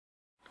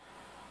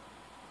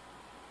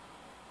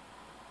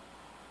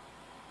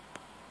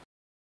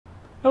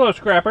Hello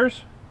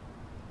scrappers.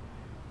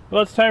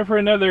 Well, it's time for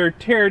another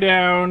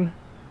teardown,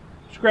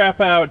 scrap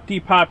out,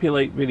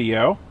 depopulate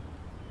video.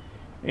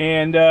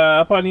 And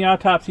up on the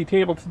autopsy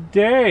table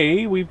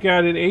today we've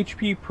got an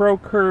HP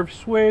Procurve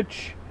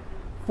switch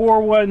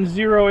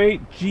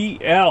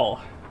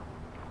 4108GL.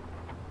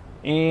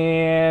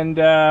 And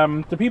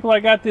the people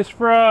I got this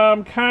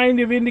from kind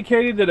of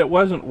indicated that it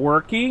wasn't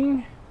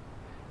working.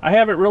 I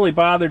haven't really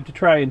bothered to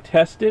try and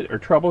test it or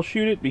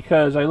troubleshoot it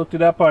because I looked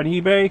it up on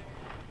eBay.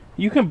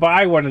 You can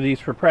buy one of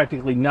these for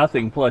practically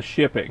nothing plus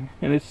shipping,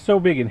 and it's so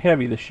big and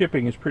heavy, the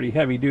shipping is pretty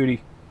heavy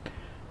duty.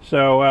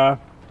 So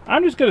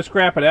I'm just going to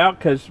scrap it out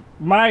because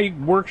my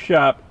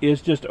workshop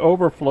is just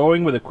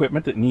overflowing with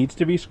equipment that needs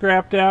to be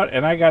scrapped out,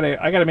 and I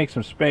gotta make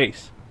some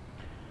space.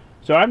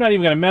 So I'm not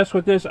even going to mess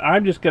with this.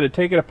 I'm just going to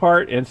take it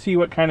apart and see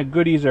what kind of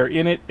goodies are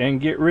in it and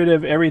get rid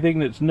of everything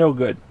that's no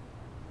good.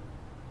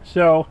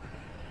 So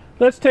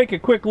let's take a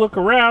quick look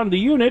around the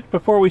unit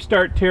before we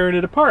start tearing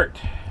it apart.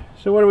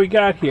 So what do we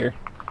got here?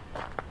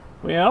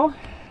 Well,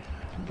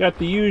 got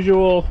the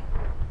usual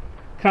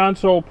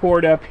console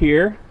port up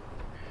here.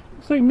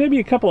 Looks like maybe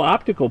a couple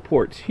optical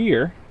ports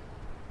here.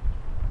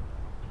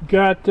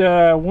 Got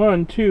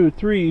 1, 2,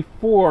 3,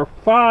 4,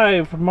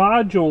 5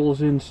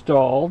 modules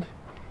installed.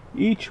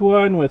 Each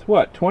one with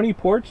what? 20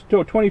 ports?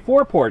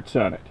 24 ports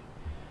on it.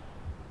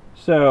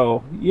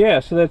 So yeah,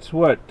 so that's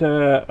what?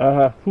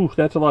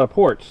 That's a lot of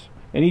ports.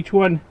 And each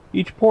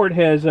port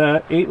has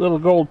 8 little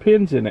gold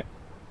pins in it.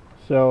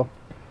 So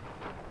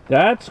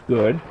that's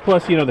good.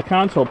 Plus, you know, the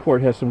console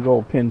port has some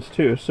gold pins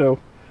too. So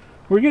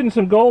we're getting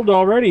some gold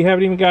already.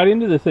 Haven't even got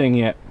into the thing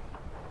yet.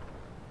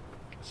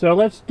 So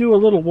let's do a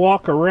little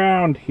walk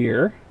around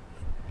here.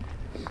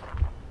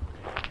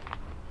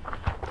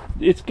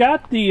 It's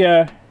got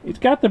the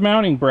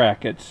mounting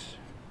brackets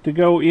to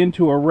go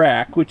into a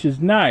rack, which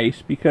is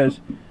nice because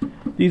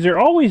these are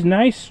always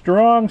nice,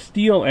 strong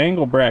steel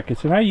angle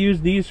brackets, and I use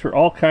these for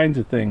all kinds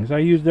of things. I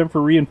use them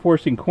for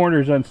reinforcing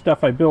corners on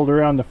stuff I build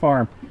around the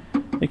farm.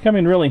 They come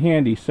in really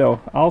handy, so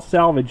I'll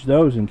salvage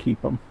those and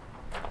keep them.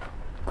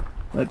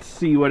 Let's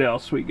see what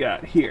else we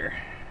got here.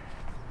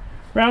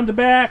 Round the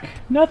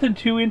back, nothing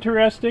too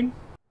interesting.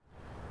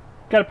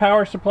 Got a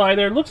power supply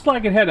there. Looks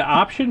like it had an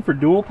option for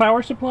dual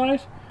power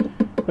supplies,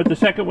 but the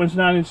second one's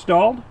not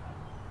installed.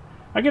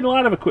 I get a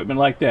lot of equipment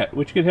like that,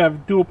 which could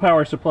have dual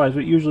power supplies,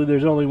 but usually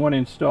there's only one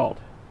installed.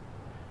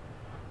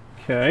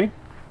 Okay.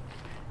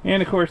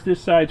 And of course this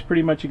side's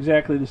pretty much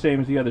exactly the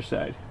same as the other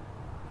side.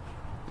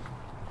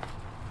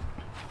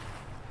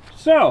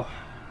 So,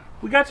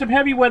 we got some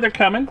heavy weather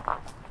coming.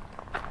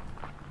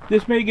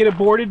 This may get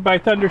aborted by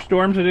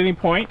thunderstorms at any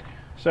point,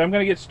 so I'm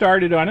going to get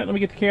started on it. Let me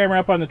get the camera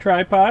up on the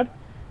tripod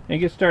and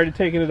get started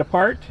taking it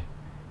apart.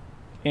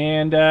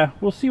 And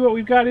we'll see what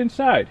we've got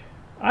inside.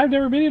 I've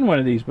never been in one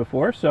of these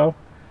before, so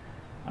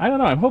I don't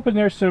know. I'm hoping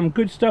there's some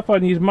good stuff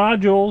on these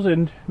modules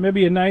and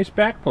maybe a nice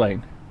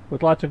backplane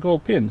with lots of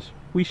gold pins.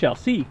 We shall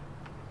see.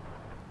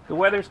 The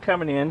weather's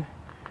coming in,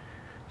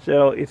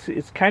 so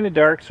it's kind of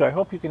dark, so I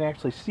hope you can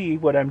actually see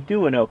what I'm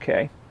doing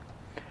okay.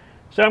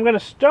 So I'm going to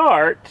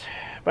start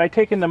by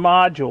taking the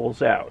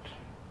modules out,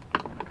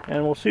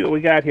 and we'll see what we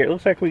got here. It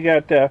looks like we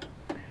got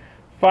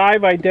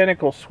 5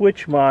 identical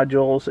switch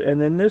modules, and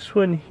then this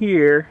one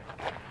here,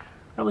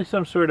 probably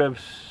some sort of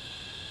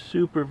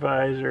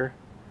supervisor.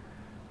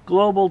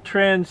 Global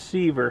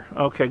transceiver.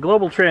 Okay,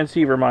 global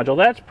transceiver module.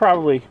 That's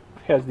probably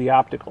has the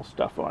optical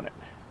stuff on it.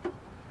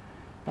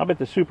 I'll bet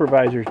the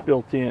supervisor's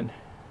built in.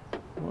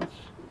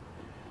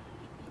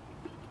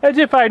 As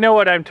if I know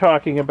what I'm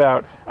talking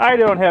about. I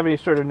don't have any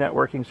sort of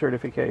networking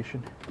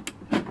certification.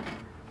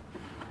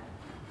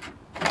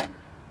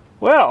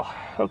 Well,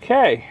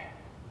 okay.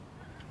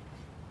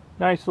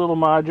 Nice little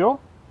module.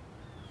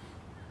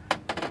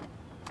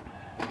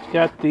 It's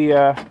got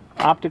the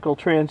optical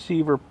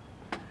transceiver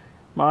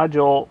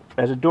module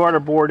as a daughter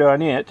board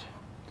on it.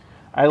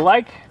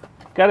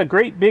 Got a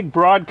great big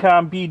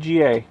Broadcom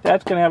BGA.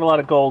 That's going to have a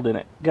lot of gold in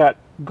it. Got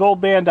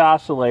gold band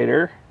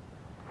oscillator.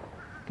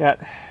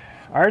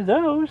 Are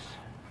those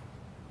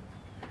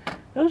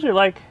are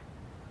like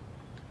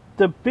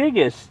the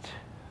biggest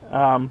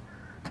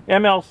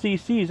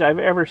MLCCs I've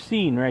ever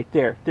seen right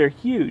there. They're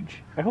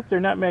huge. I hope they're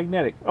not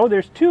magnetic. Oh,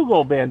 there's 2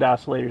 gold band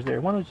oscillators there.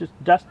 One was just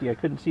dusty. I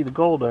couldn't see the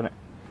gold on it.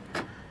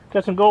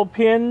 Got some gold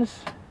pins.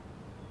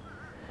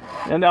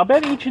 And I'll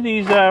bet each of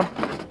these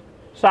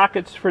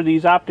sockets for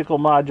these optical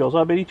modules,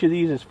 I'll bet each of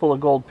these is full of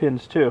gold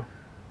pins too.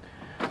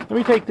 Let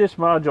me take this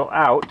module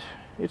out.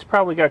 It's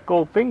probably got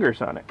gold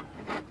fingers on it.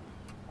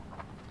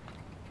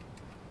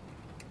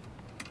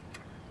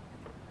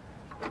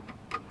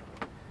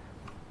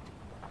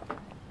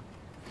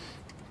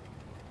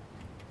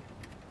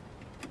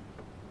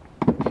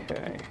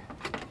 Okay.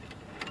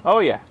 Oh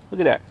yeah, look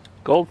at that.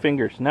 Gold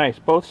fingers, nice,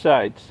 both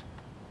sides.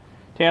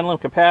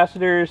 Tantalum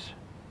capacitors.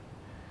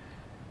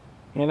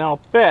 And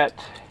I'll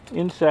bet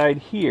inside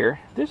here,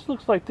 this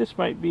looks like this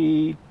might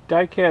be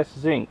die-cast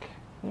zinc.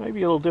 It might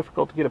be a little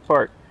difficult to get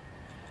apart.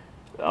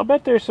 I'll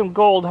bet there's some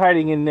gold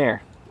hiding in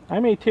there. I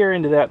may tear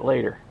into that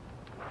later.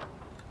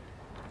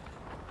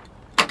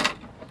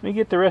 Let me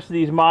get the rest of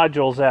these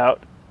modules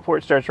out before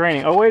it starts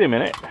raining. Oh, wait a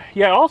minute.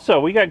 Yeah, also,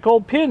 we got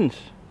gold pins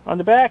on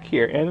the back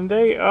here. And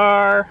they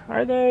are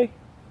they?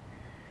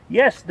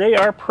 Yes, they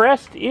are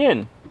pressed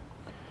in.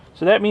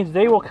 So that means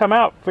they will come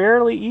out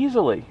fairly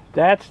easily.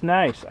 That's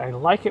nice. I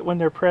like it when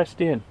they're pressed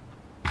in.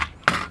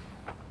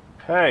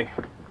 Okay,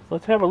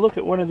 let's have a look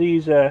at one of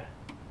these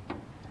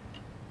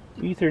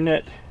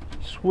Ethernet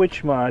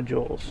switch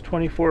modules.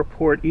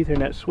 24-port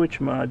Ethernet switch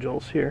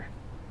modules here.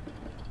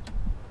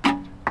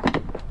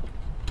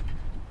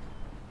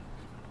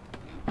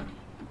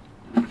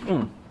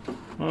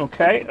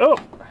 Okay. Oh.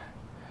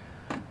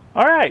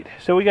 All right.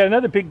 So we got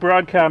another big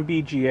Broadcom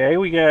BGA.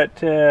 We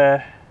got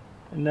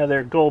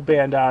another gold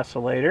band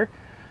oscillator.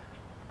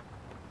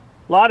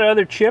 A lot of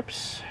other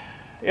chips,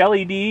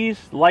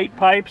 LEDs, light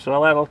pipes.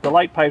 Well, the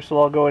light pipes will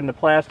all go into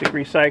plastic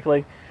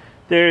recycling.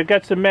 They've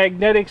got some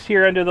magnetics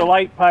here under the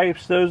light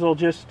pipes. Those will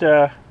just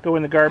go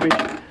in the garbage.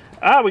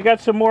 We got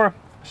some more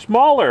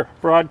smaller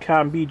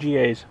Broadcom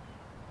BGAs.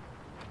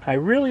 I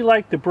really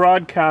like the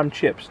Broadcom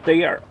chips.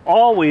 They are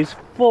always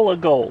full of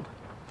gold.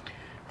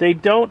 They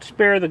don't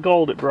spare the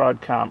gold at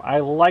Broadcom. I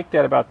like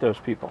that about those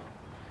people.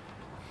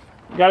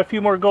 We got a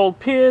few more gold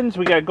pins.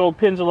 We got gold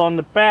pins along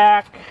the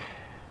back.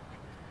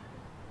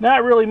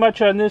 Not really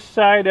much on this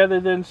side other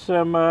than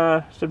some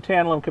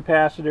tantalum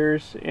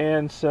capacitors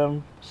and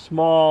some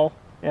small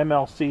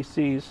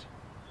MLCCs.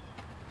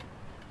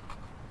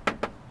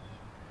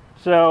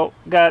 So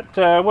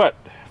got what?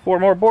 4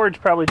 more boards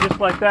probably just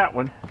like that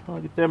one. I'll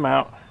get them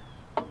out.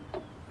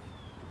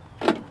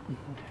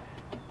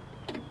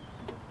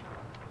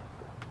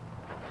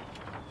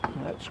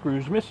 That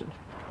screw's missing.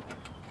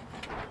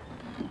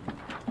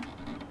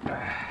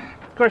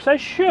 Of course, I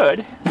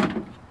should,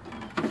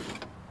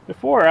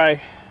 before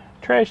I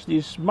trash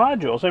these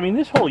modules. I mean,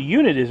 this whole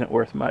unit isn't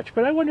worth much,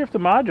 but I wonder if the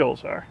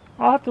modules are.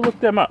 I'll have to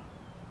look them up.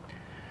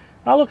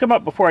 I'll look them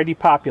up before I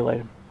depopulate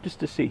them, just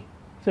to see.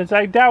 Since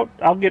I doubt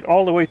I'll get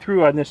all the way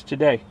through on this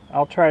today.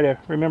 I'll try to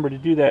remember to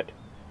do that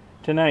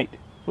tonight.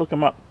 Look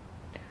them up.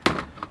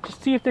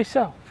 Just see if they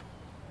sell.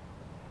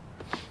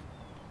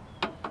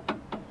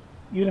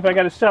 Even if I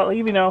got to sell,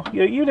 even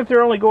if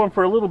they're only going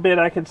for a little bit,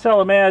 I can sell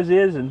them as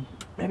is and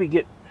maybe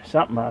get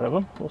something out of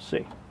them. We'll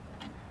see.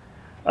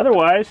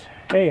 Otherwise,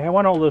 hey, I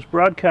want all those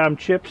Broadcom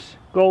chips,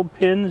 gold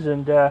pins,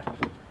 and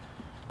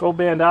gold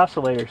band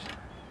oscillators.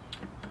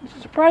 There's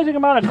a surprising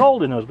amount of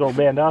gold in those gold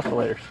band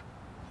oscillators.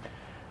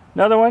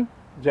 Another one,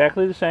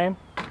 exactly the same.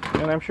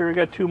 And I'm sure we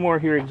got 2 more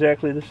here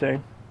exactly the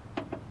same.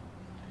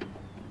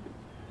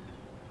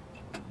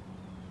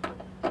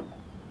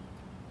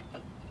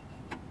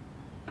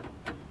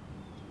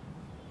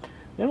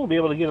 Then we'll be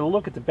able to get a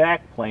look at the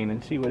back plane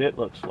and see what it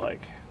looks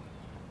like.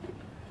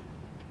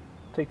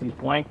 Take these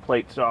blank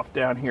plates off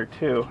down here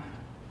too.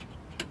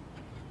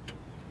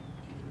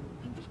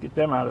 Let's get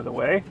them out of the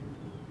way.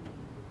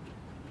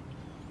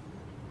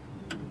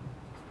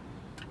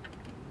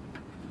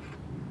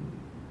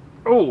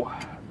 Oh,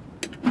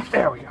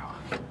 there we go.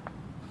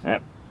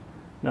 Yep.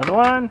 Another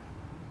one.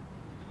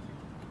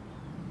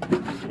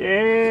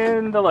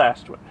 And the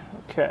last one.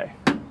 Okay.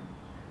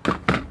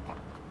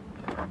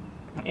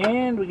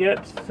 And we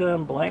got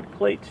some blank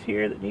plates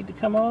here that need to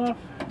come off.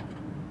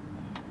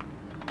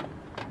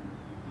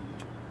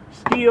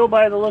 Steel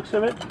by the looks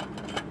of it.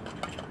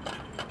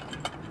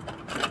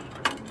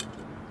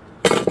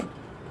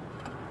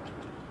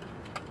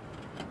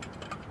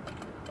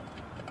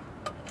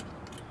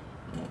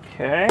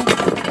 Okay.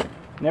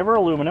 Never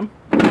aluminum.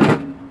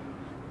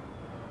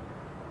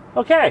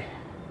 Okay.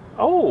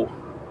 Oh.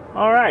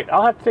 Alright.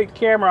 I'll have to take the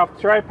camera off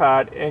the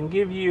tripod and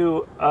give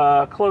you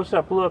a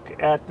close-up look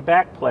at the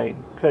back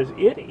plane, because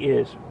it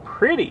is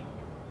pretty.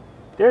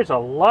 There's a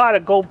lot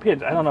of gold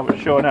pins. I don't know if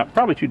it's showing up.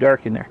 Probably too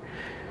dark in there.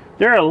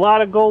 There are a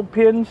lot of gold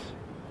pins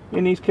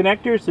in these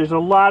connectors. There's a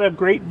lot of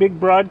great big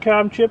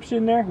Broadcom chips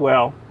in there.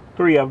 Well,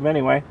 3 of them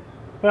anyway.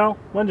 Well,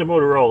 one's a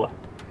Motorola.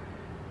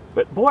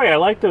 But boy, I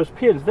like those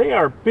pins. They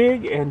are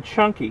big and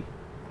chunky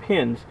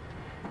pins.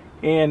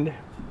 And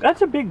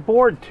that's a big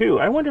board too.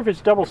 I wonder if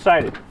it's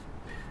double-sided.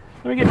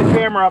 Let me get the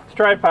camera off the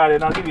tripod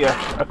and I'll give you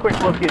a quick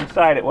look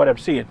inside at what I'm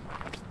seeing.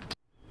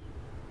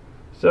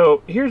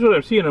 So here's what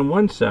I'm seeing on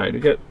one side.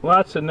 We've got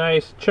lots of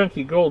nice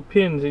chunky gold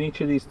pins in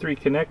each of these 3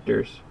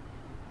 connectors.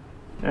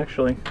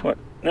 Actually, what?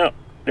 No,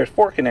 there's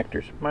 4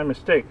 connectors. My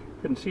mistake.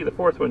 Couldn't see the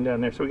 4th one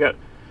down there. So we got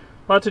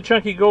lots of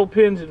chunky gold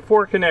pins in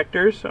 4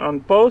 connectors on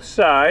both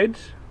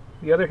sides.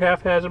 The other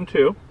half has them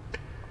too.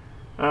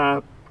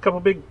 A couple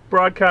big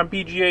Broadcom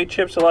BGA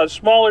chips, a lot of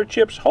smaller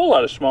chips, a whole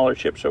lot of smaller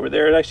chips over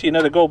there. And I see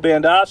another gold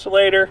band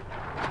oscillator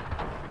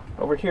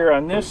over here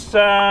on this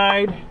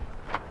side.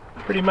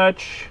 Pretty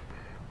much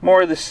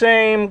more of the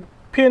same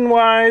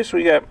pin-wise.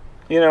 We got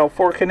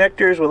 4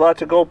 connectors with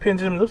lots of gold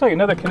pins in them. Looks like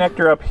another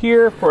connector up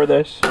here for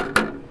this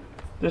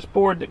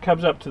board that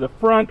comes up to the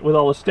front with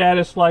all the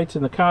status lights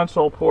and the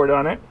console port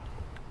on it.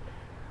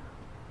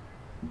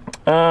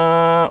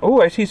 Oh,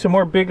 I see some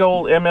more big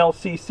old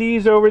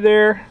MLCCs over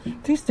there.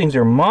 These things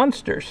are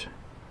monsters.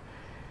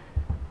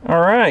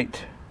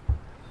 Alright.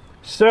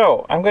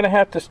 So I'm going to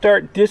have to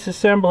start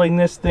disassembling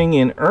this thing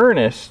in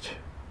earnest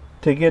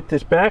to get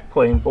this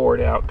backplane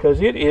board out,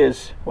 because it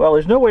is, well,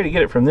 there's no way to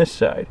get it from this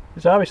side.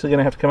 It's obviously going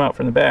to have to come out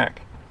from the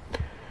back.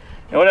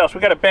 And what else?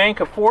 We got a bank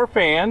of 4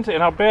 fans,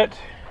 and I'll bet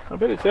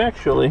it's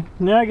actually,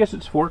 no, I guess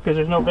it's 4 because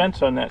there's no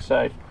vents on that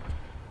side.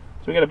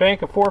 So we got a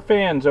bank of 4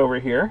 fans over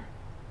here.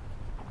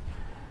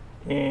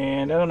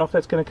 And I don't know if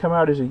that's going to come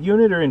out as a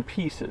unit or in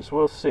pieces.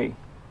 We'll see.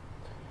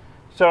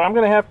 So I'm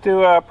going to have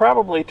to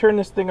probably turn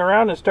this thing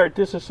around and start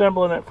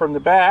disassembling it from the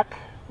back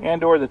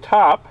and or the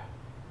top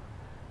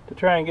to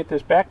try and get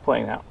this back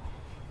plane out.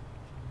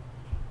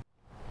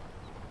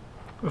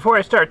 Before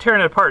I start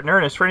tearing it apart in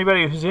earnest, for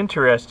anybody who's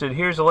interested,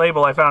 here's a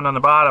label I found on the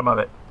bottom of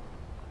it.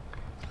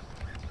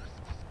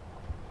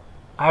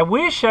 I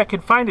wish I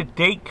could find a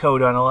date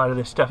code on a lot of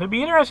this stuff. It'd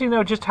be interesting to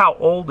know just how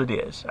old it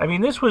is. I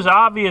mean, this was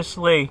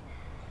obviously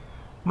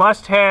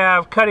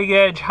must-have,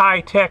 cutting-edge,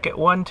 high-tech at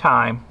one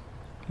time,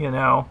 you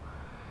know,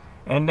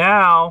 and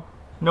now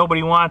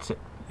nobody wants it.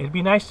 It'd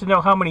be nice to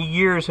know how many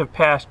years have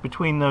passed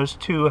between those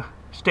two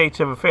states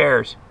of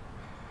affairs.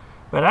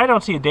 But I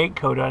don't see a date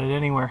code on it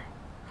anywhere.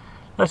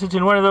 Unless it's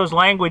in one of those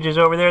languages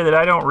over there that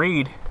I don't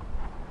read.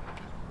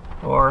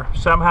 Or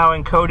somehow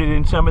encoded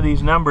in some of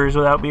these numbers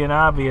without being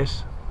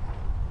obvious.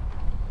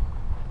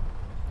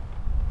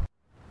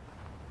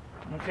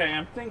 Okay,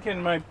 I'm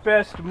thinking my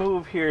best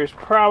move here is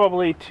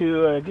probably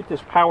to get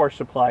this power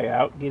supply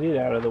out, get it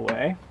out of the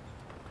way.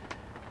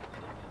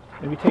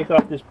 Maybe take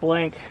off this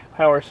blank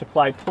power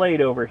supply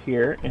plate over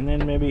here, and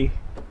then maybe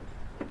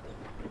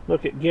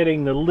look at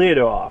getting the lid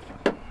off,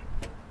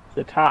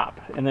 the top,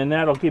 and then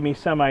that'll give me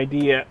some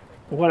idea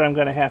what I'm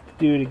going to have to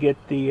do to get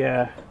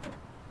the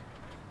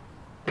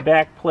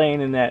back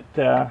plane and that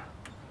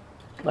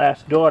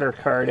last daughter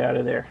card out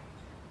of there.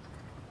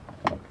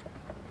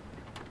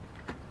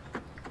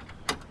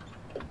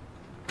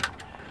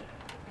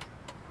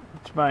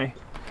 That's my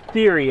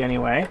theory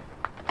anyway.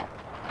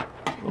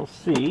 We'll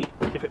see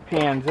if it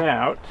pans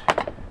out.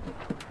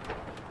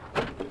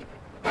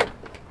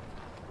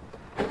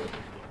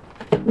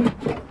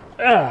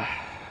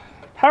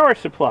 Power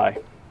supply.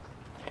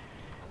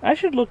 I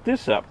should look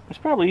this up. It's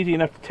probably easy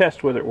enough to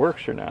test whether it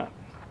works or not.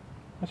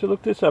 I should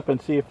look this up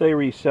and see if they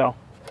resell.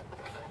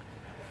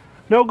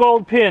 No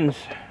gold pins.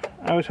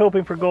 I was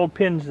hoping for gold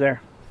pins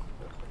there.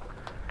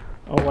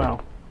 Oh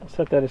well. I'll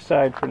set that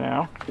aside for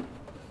now.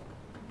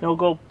 No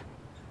gold.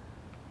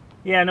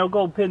 Yeah, no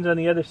gold pins on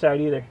the other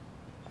side either.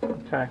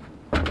 Okay.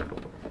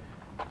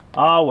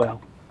 Oh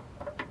well.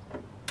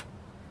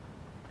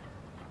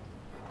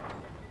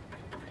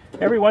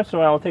 Every once in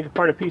a while I'll take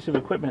apart a piece of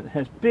equipment that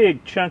has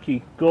big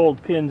chunky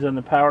gold pins on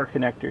the power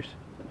connectors.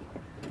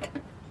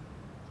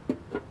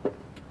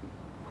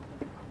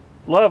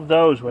 Love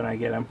those when I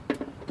get them.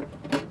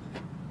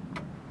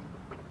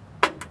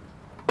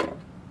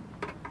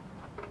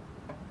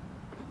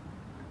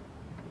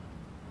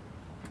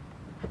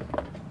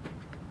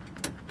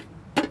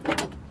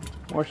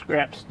 More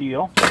scrap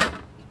steel.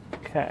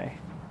 Okay.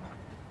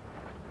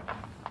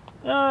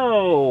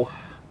 Oh,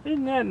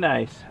 isn't that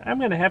nice? I'm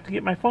going to have to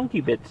get my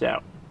funky bits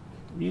out.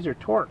 These are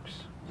Torx.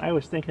 I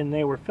was thinking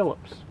they were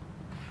Phillips. So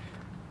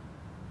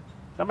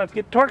I'm about to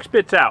get Torx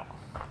bits out.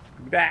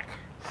 Be back.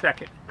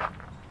 Second.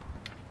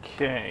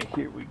 Okay,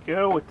 here we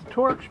go with the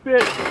Torx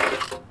bit.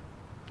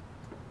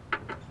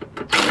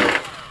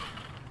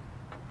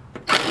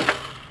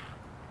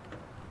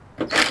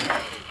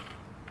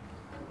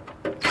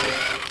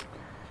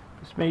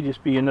 This may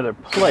just be another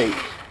plate.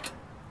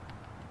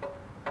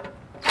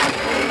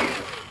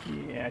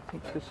 Yeah, I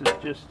think this is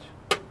just...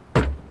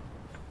 Well,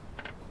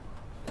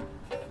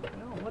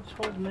 what's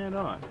holding that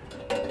on?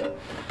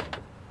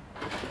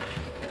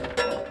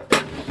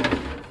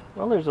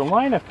 Well, there's a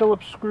line of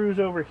Phillips screws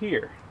over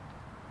here.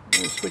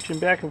 I'm switching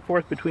back and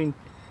forth between...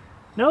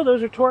 No,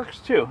 those are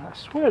Torx too. I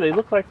swear they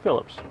look like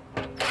Phillips.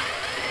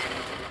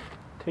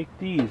 Take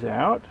these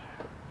out.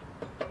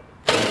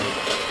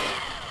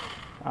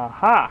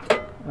 Aha!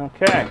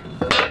 Okay.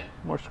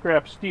 More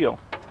scrap steel.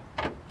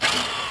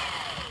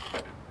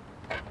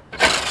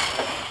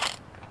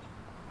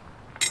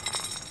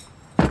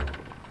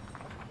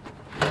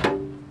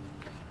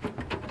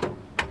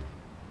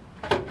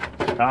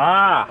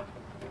 Ah!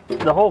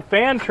 The whole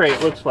fan tray,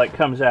 it looks like,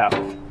 comes out.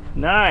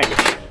 Nice.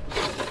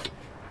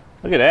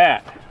 Look at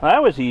that. Well,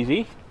 that was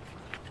easy.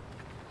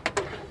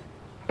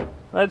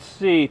 Let's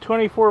see.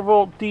 24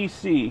 volt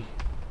DC.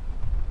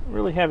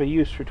 Really have a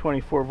use for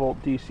 24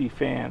 volt DC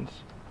fans.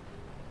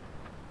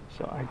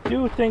 So I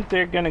do think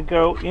they're going to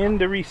go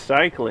into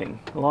recycling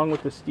along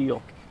with the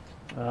steel.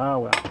 Ah,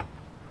 well.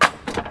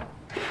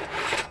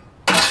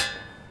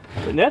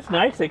 But that's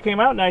nice. They came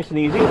out nice and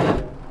easy.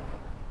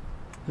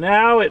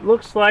 Now it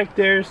looks like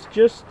there's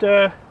just,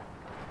 yeah,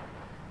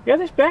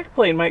 this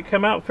backplane might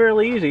come out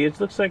fairly easy. It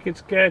looks like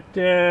it's got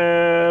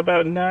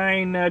about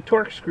 9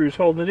 Torx screws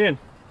holding it in.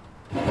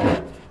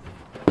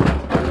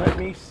 Let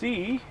me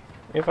see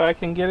if I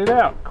can get it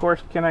out. Of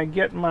course, can I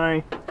get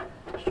my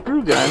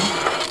screw gun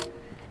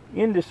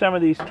into some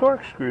of these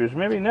Torx screws?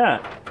 Maybe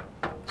not.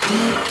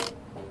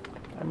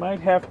 I might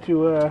have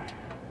to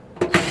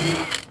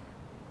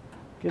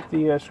get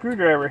the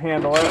screwdriver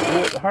handle out and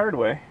do it the hard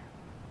way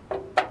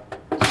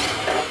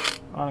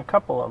on a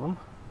couple of them.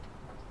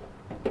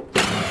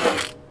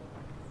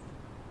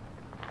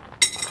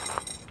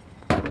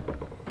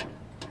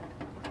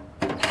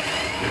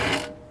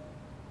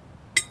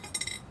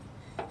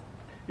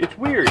 It's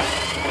weird.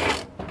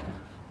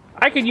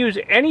 I can use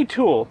any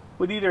tool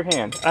with either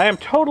hand. I am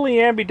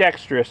totally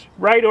ambidextrous,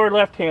 right or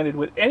left-handed,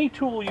 with any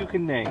tool you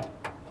can name,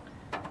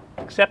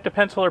 except a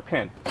pencil or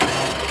pen.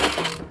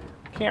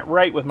 Can't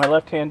write with my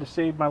left hand to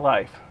save my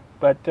life,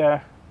 but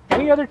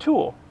any other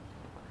tool,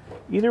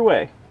 either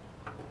way.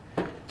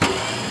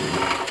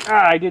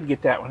 I did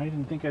get that one. I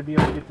didn't think I'd be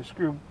able to get the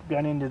screw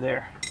gun into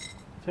there.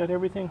 Is that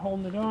everything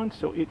holding it on?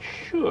 So it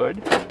should.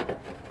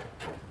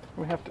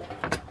 We have to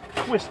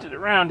twist it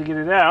around to get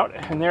it out,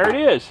 and there it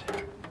is.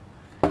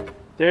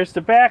 There's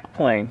the back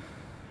plane.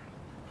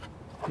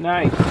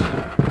 Nice.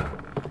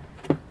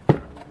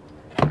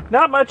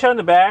 Not much on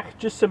the back,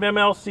 just some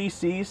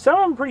MLCCs. Some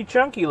of them pretty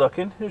chunky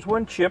looking. There's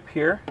one chip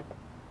here.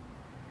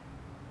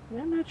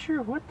 I'm not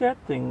sure what that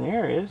thing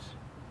there is.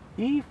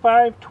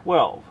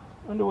 E512.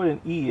 I wonder what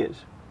an E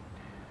is.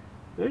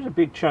 There's a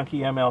big chunky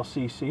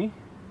MLCC.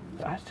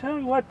 I tell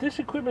you what, this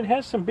equipment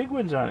has some big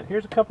ones on it.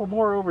 Here's a couple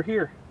more over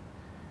here.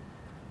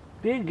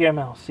 Big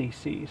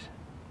MLCCs.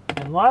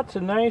 And lots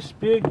of nice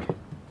big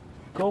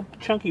gold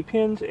chunky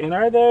pins. And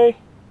are they?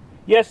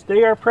 Yes,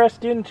 they are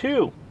pressed in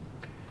too.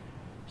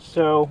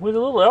 So with a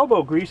little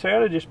elbow grease, I ought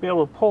to just be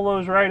able to pull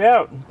those right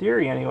out, in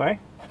theory anyway.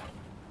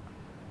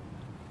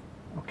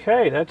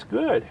 Okay, that's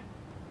good.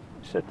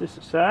 Set this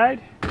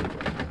aside.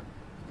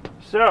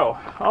 So,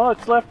 all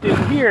that's left in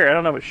here, I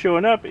don't know if it's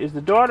showing up, is the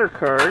daughter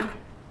card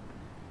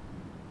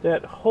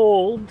that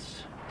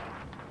holds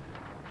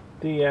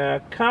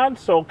the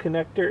console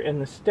connector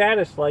and the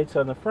status lights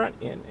on the front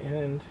end.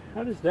 And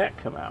how does that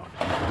come out?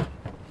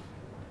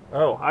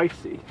 Oh, I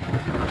see.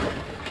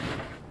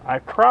 I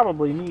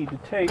probably need to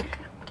take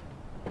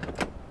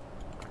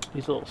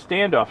these little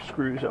standoff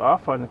screws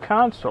off on the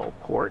console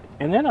port,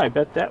 and then I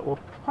bet that will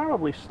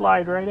probably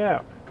slide right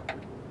out.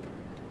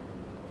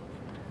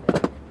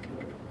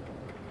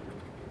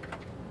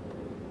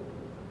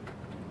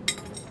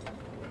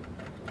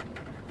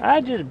 I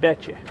just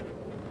bet you.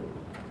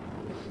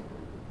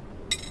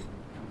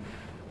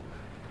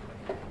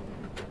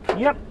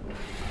 Yep.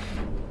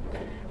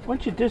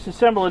 Once you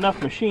disassemble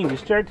enough machines, you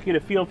start to get a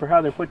feel for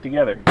how they're put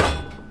together.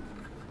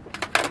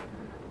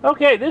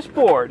 Okay, this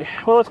board,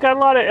 well, it's got a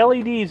lot of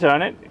LEDs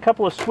on it, a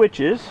couple of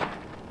switches,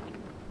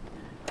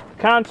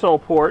 console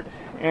port,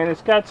 and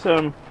it's got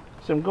some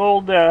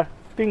gold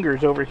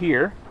fingers over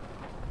here.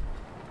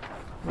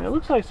 And it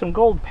looks like some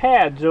gold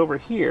pads over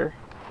here.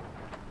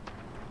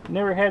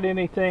 Never had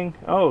anything.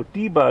 Oh,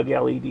 debug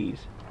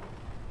LEDs.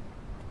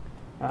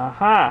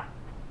 Aha.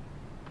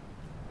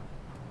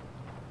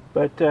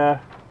 But they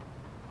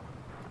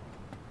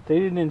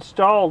didn't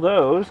install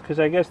those because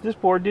I guess this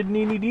board didn't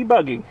need any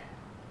debugging.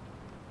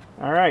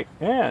 Alright,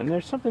 yeah, and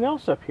there's something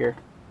else up here.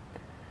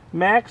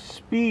 Max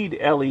speed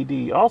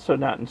LED, also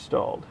not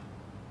installed.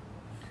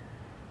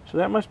 So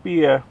that must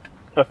be a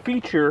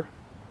feature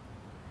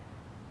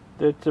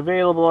that's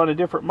available on a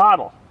different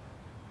model,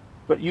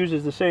 but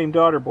uses the same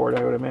daughter board,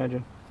 I would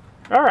imagine.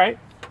 Alright,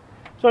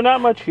 so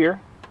not much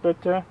here,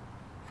 but a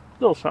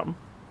little something.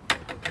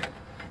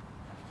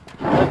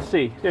 Let's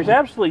see, there's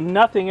absolutely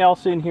nothing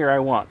else in here I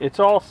want. It's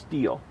all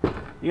steel.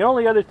 The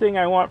only other thing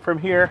I want from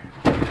here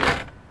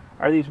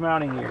are these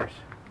mounting ears.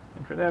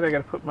 And for that I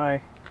gotta put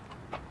my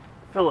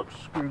Phillips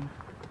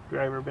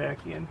screwdriver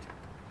back in.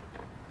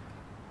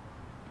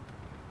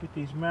 Get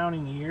these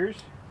mounting ears.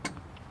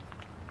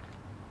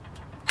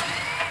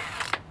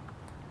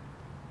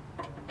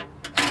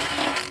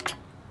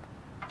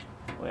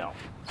 Well,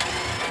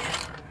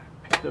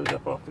 pick those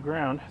up off the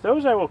ground.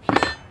 Those I will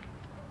keep.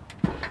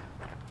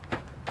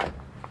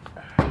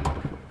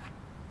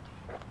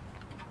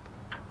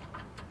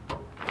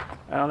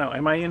 I don't know,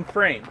 am I in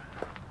frame?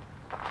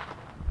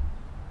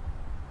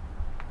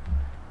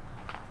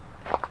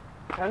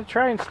 Gotta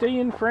try and stay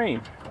in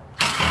frame.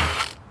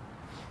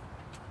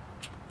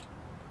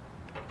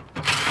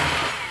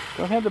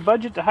 Don't have the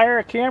budget to hire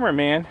a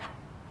cameraman.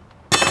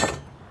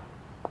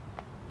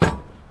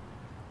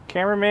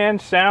 Cameraman,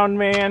 sound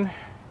man,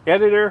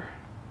 editor,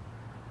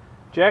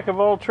 jack of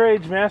all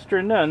trades, master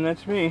of none.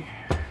 That's me.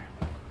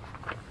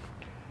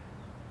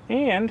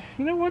 And,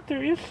 you know what?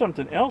 There is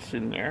something else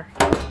in there.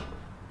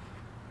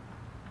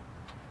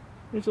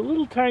 There's a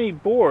little tiny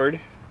board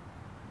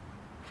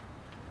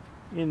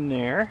in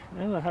there. I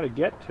don't know how to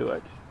get to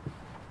it.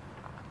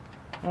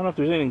 I don't know if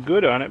there's anything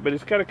good on it, but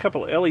it's got a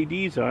couple of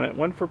LEDs on it.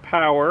 One for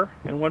power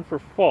and one for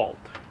fault.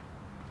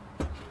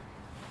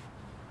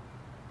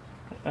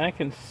 I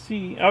can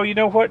see... Oh, you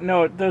know what?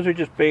 No, those are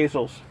just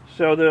bezels.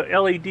 So the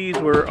LEDs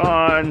were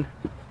on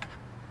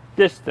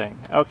this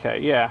thing. Okay,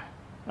 yeah.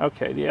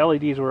 Okay, the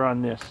LEDs were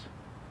on this.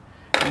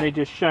 And they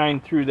just shine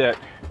through that,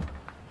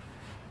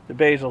 the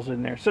bezels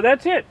in there. So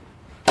that's it.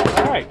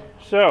 Alright,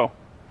 so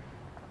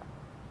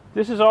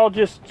this is all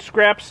just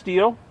scrap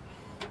steel.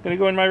 Gonna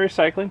go in my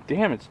recycling.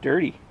 Damn, it's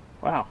dirty.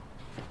 Wow.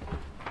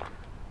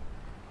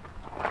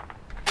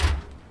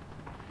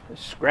 This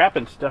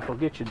scrapping stuff will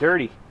get you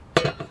dirty.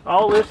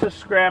 All this is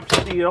scrap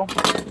steel.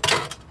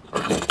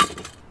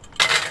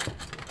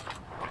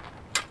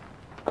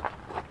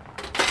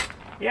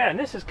 Yeah, and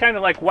this is kind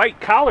of like white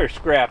collar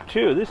scrap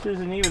too. This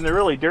isn't even the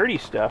really dirty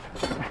stuff.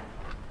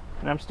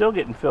 And I'm still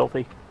getting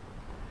filthy.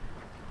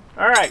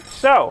 Alright,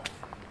 so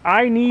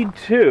I need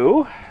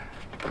to...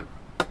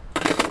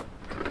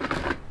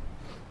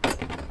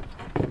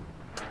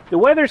 The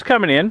weather's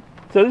coming in,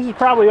 so this is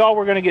probably all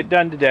we're going to get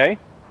done today.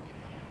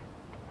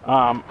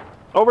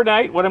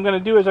 Overnight, what I'm going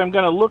to do is I'm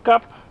going to look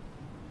up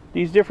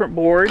these different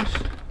boards,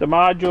 the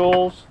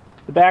modules,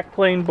 the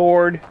backplane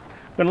board.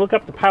 I'm going to look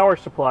up the power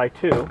supply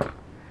too.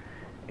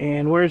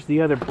 And where's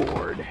the other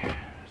board?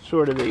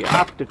 Sort of the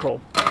optical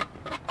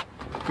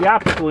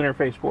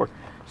interface board.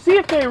 See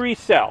if they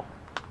resell.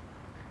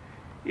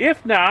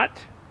 If not,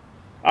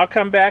 I'll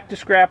come back to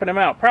scrapping them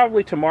out.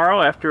 Probably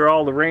tomorrow after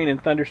all the rain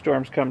and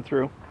thunderstorms come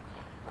through.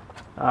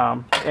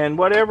 And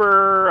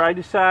whatever I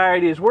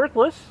decide is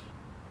worthless,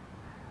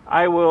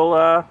 I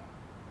will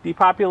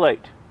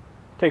depopulate.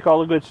 Take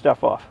all the good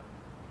stuff off.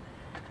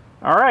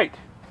 Alright,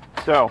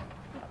 so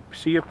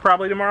see you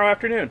probably tomorrow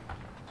afternoon.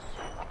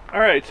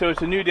 Alright, so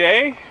it's a new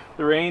day.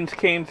 The rains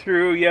came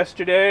through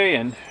yesterday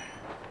and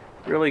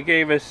really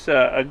gave us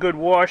a good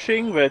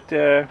washing, but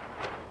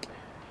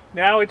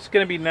now it's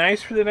going to be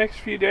nice for the next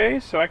few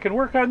days, so I can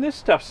work on this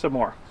stuff some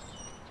more.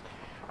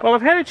 Well,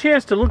 I've had a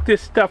chance to look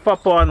this stuff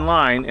up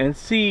online and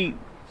see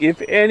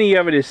if any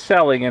of it is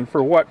selling and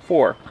for what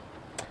for.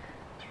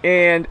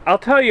 And I'll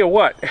tell you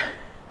what,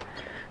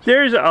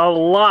 there's a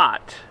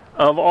lot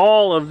of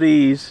all of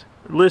these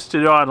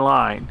listed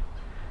online.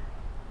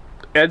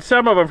 And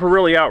some of them for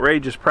really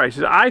outrageous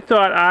prices. I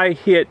thought I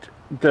hit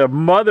the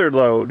mother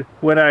lode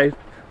when I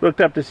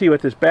looked up to see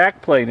what this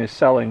backplane is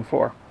selling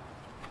for.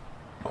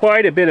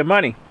 Quite a bit of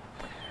money.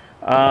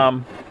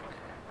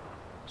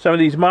 Some of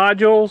these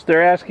modules,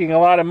 they're asking a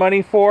lot of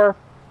money for.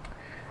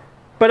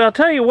 But I'll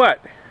tell you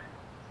what,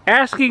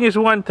 asking is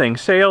one thing,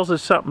 sales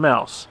is something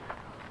else.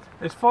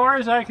 As far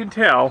as I can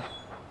tell,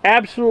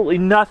 absolutely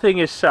nothing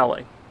is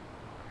selling.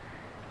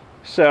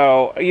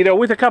 So, you know,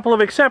 with a couple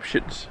of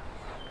exceptions.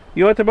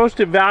 You know what the most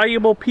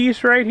valuable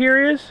piece right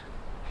here is?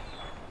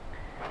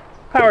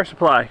 Power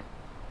supply.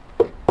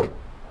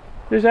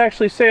 There's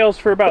actually sales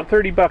for about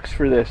 30 bucks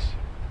for this.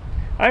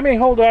 I may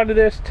hold on to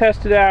this,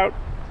 test it out,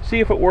 see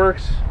if it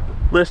works,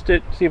 list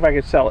it, see if I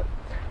can sell it.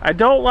 I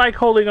don't like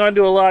holding on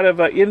to a lot of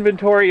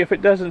inventory. If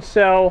it doesn't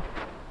sell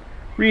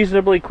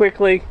reasonably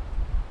quickly,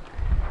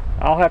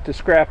 I'll have to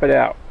scrap it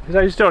out because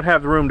I just don't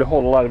have the room to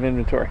hold a lot of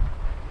inventory.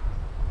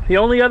 The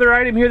only other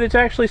item here that's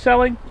actually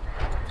selling,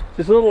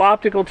 this little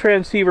optical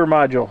transceiver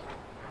module.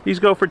 These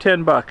go for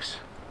 10 bucks.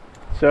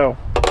 So,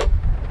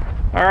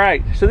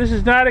 alright, so this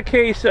is not a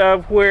case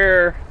of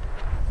where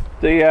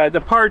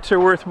the parts are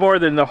worth more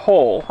than the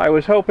whole. I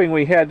was hoping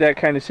we had that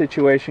kind of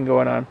situation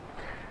going on.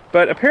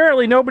 But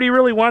apparently nobody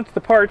really wants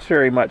the parts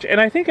very much.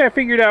 And I think I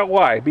figured out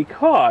why.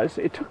 Because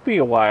it took me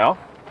a while.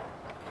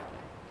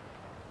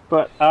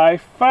 But I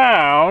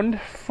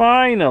found,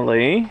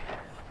 finally,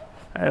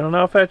 I don't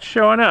know if that's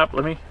showing up.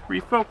 Let me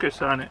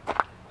refocus on it.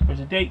 There's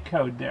a date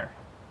code there.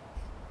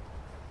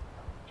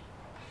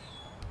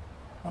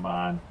 Come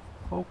on,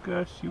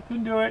 focus. You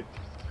can do it.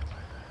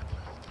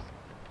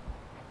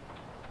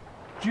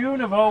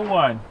 June of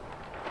 '01.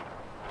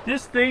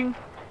 This thing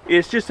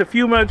is just a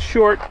few months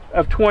short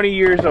of 20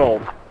 years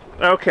old.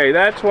 Okay,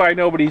 that's why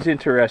nobody's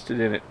interested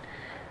in it.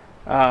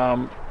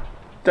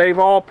 They've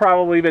all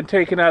probably been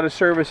taken out of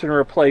service and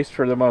replaced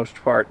for the most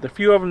part. The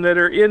few of them that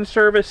are in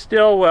service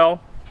still, well,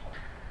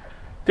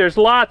 there's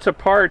lots of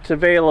parts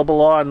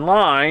available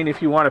online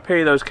if you want to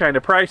pay those kind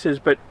of prices,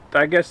 but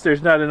I guess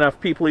there's not enough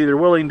people either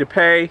willing to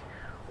pay,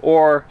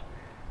 or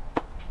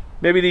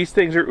maybe these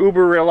things are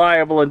uber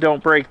reliable and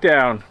don't break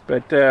down,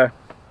 but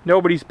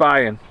nobody's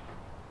buying.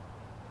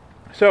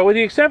 So with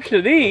the exception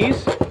of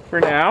these,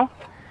 for now,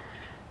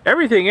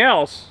 everything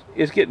else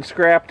is getting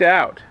scrapped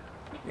out.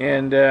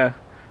 And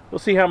we'll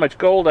see how much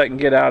gold I can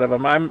get out of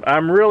them.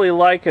 I'm really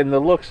liking the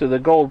looks of the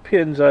gold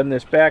pins on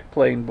this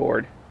backplane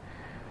board.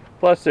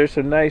 Plus there's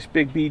some nice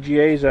big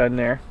BGAs on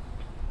there.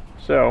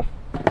 So,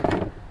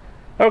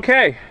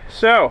 okay,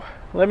 so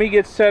let me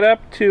get set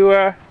up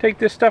to take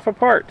this stuff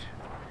apart.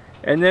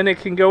 And then it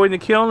can go in the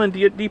kiln and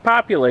get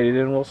depopulated,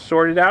 and we'll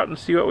sort it out and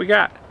see what we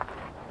got.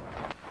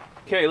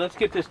 Okay, let's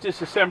get this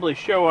disassembly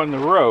show on the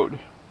road.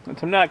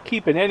 Since I'm not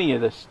keeping any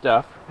of this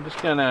stuff, I'm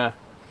just gonna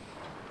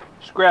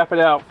scrap it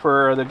out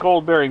for the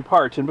gold bearing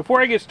parts. And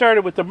before I get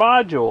started with the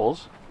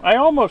modules, I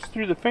almost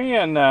threw the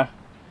fan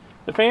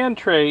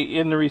tray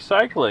in the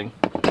recycling,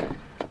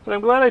 but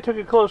I'm glad I took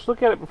a close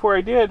look at it before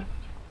I did.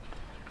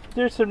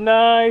 There's some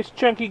nice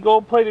chunky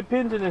gold plated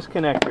pins in this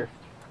connector,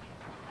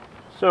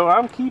 so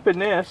I'm keeping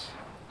this.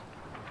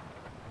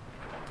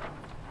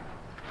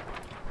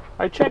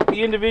 I checked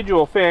the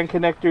individual fan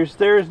connectors.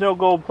 There is no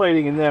gold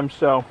plating in them,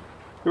 so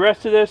the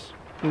rest of this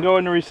can go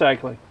into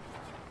recycling.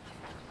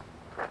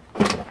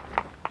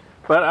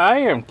 but I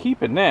am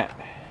keeping that.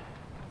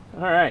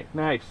 Alright,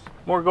 nice.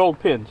 More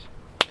gold pins.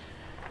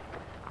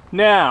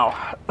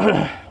 Now,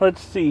 let's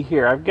see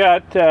here. I've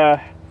got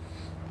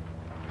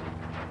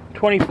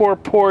 24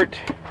 port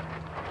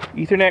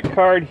Ethernet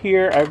card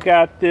here. I've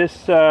got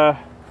this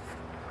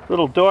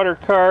little daughter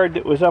card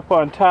that was up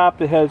on top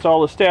that has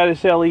all the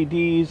status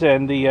LEDs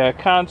and the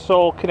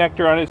console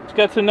connector on it. It's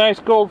got some nice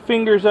gold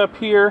fingers up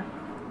here,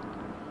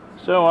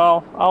 so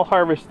I'll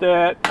harvest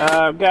that.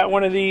 I've got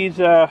one of these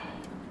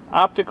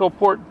optical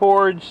port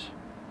boards.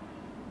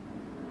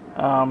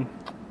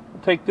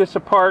 Take this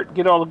apart,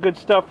 get all the good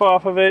stuff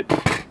off of it,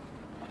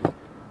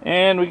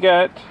 and we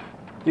got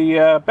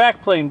the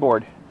backplane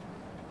board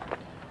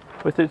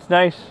with its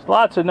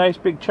lots of nice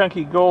big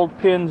chunky gold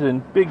pins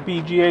and big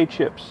BGA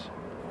chips.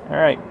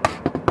 Alright,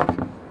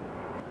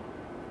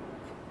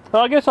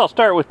 well, I guess I'll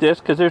start with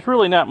this because there's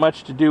really not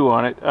much to do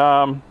on it.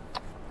 I'm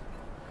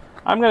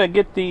going to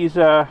get these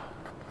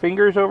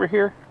fingers over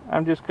here.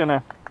 I'm just going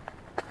to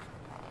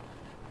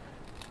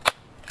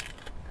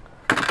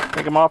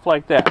take them off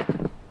like that.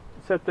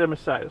 Set them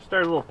aside. I'll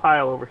start a little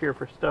pile over here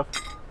for stuff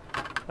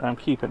that I'm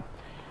keeping.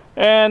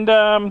 And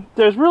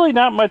there's really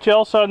not much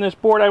else on this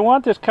board. I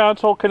want this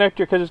console connector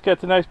because it's got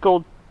the nice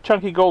gold,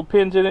 chunky gold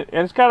pins in it,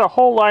 and it's got a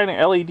whole line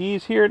of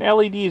LEDs here, and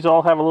LEDs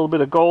all have a little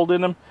bit of gold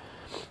in them.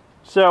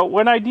 So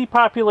when I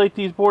depopulate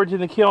these boards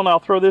in the kiln, I'll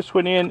throw this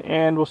one in,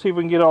 and we'll see if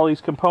we can get all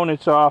these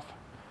components off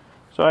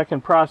so I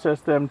can process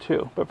them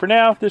too. But for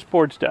now, this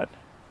board's done.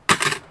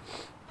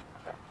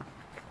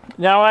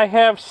 Now I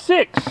have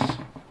 6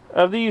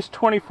 of these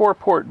 24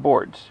 port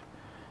boards.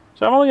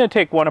 So I'm only going to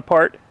take one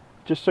apart,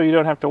 just so you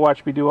don't have to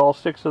watch me do all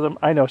 6 of them.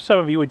 I know some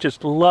of you would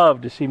just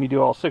love to see me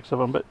do all 6 of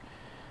them, but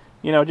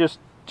you know, just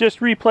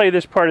replay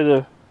this part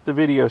of the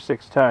video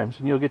 6 times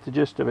and you'll get the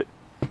gist of it.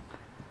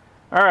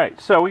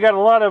 Alright, so we got a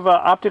lot of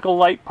optical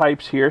light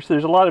pipes here, so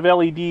there's a lot of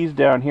LEDs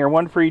down here,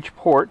 one for each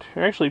port.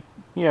 Actually,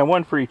 yeah,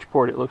 one for each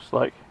port it looks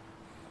like.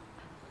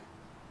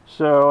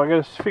 So I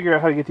got to figure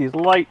out how to get these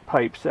light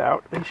pipes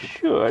out. They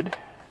should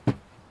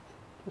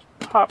just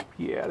pop,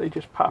 yeah, they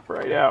just pop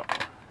right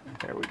out.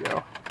 There we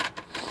go.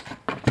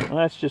 And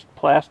that's just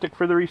plastic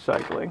for the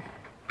recycling.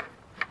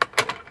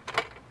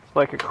 It's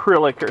like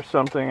acrylic or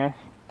something. I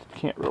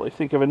can't really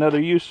think of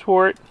another use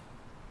for it.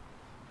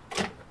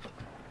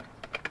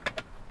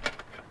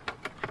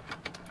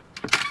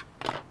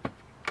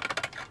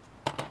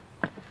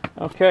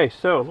 Okay,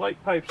 so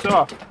light pipes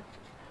off.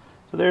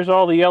 So there's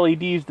all the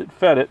LEDs that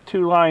fed it,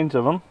 2 lines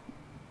of them.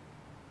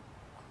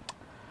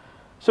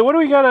 So what do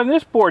we got on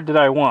this board that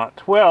I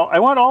want? Well, I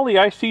want all the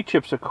IC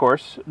chips, of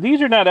course.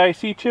 These are not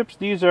IC chips,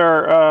 these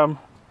are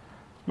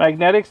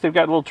magnetics. They've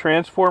got little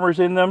transformers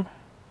in them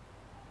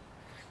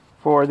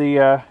for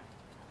the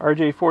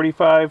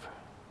RJ45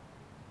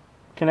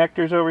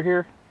 connectors over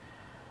here.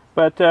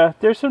 But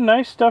there's some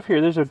nice stuff here.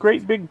 There's a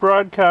great big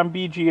Broadcom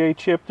BGA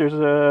chip. There's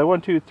a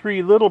 1, 2,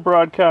 3 little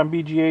Broadcom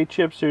BGA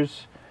chips.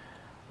 There's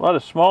a lot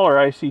of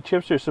smaller IC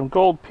chips. There's some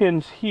gold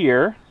pins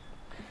here.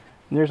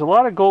 And there's a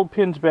lot of gold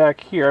pins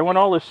back here. I want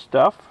all this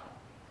stuff.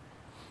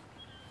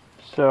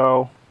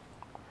 So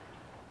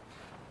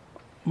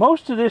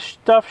most of this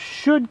stuff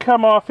should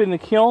come off in the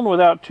kiln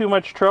without too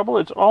much trouble.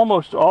 It's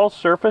almost all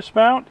surface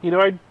mount. You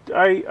know,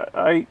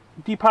 I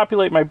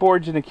depopulate my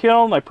boards in the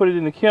kiln. I put it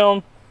in the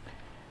kiln.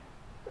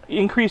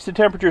 Increase the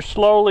temperature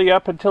slowly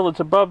up until it's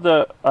above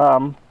the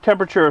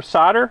temperature of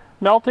solder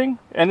melting,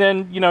 and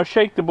then, you know,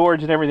 shake the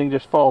boards and everything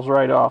just falls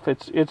right off.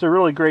 It's a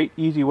really great,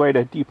 easy way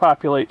to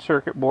depopulate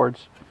circuit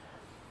boards.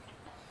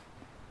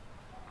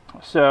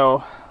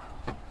 So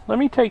let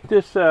me take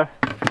this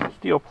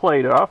steel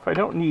plate off. I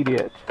don't need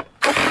it.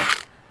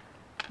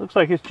 Looks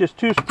like it's just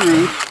 2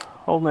 screws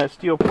holding that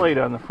steel plate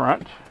on the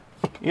front.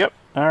 Yep,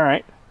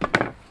 alright.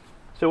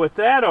 So with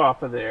that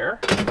off of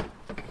there,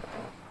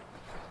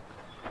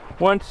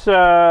 once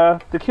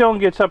the kiln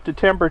gets up to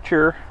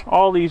temperature,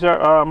 all these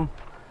RJ45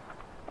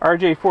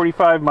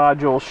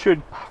 modules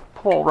should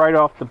pull right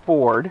off the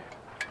board.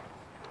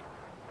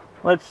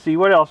 Let's see,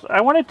 what else?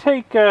 I want to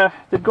take the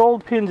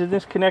gold pins in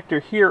this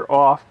connector here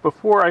off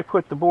before I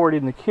put the board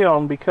in the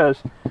kiln, because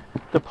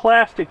the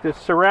plastic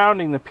that's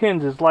surrounding the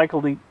pins is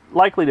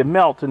likely to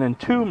melt and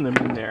entomb them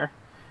in there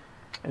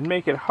and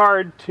make it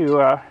hard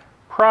to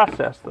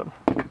process them.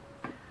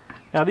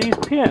 Now these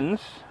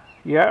pins,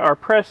 yeah, are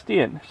pressed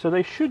in, so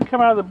they should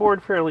come out of the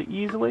board fairly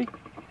easily.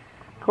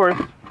 Of course,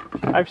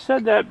 I've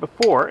said that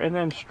before and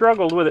then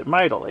struggled with it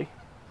mightily.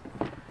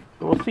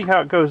 So we'll see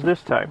how it goes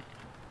this time.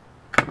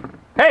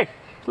 Hey,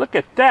 look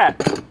at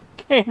that!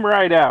 Came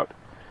right out.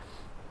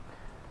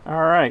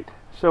 Alright,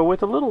 so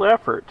with a little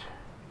effort,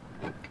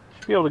 I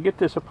should be able to get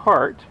this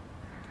apart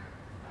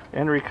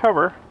and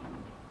recover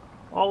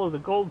all of the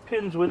gold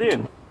pins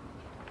within.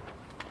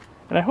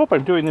 And I hope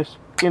I'm doing this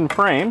in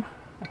frame.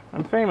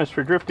 I'm famous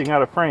for drifting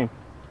out of frame.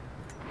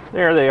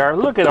 There they are.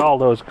 Look at all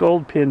those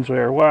gold pins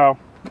there. Wow.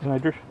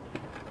 And a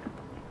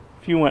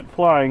few went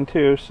flying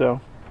too,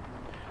 so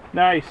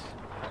nice.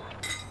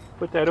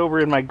 Put that over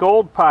in my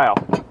gold pile.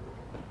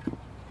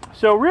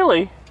 So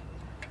really,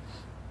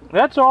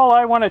 that's all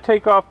I want to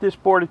take off this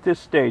board at this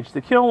stage.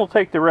 The kiln will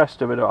take the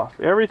rest of it off.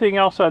 Everything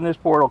else on this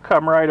board will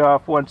come right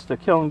off once the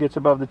kiln gets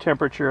above the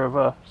temperature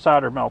of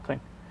solder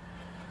melting.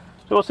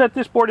 So we'll set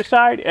this board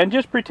aside and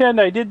just pretend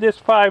I did this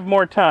 5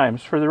 more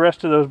times for the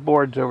rest of those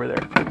boards over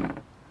there.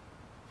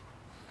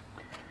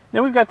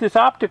 Then we've got this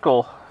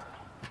optical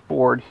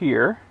board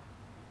here.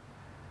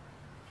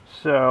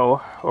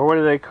 So, or what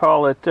do they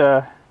call it?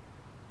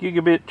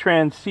 Gigabit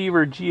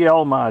transceiver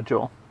GL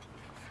module.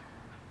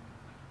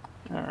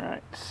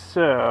 Alright,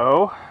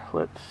 so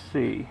let's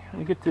see. Let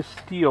me get this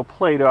steel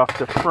plate off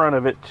the front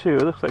of it too.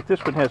 Looks like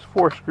this one has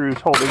 4 screws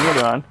holding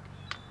it on.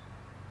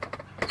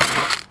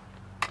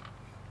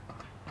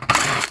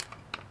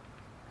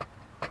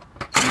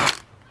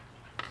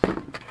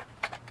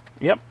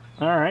 Yep,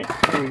 alright,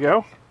 there we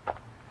go.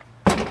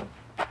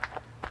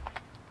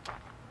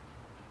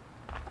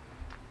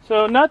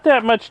 So not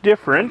that much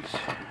different.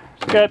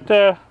 It's got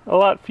a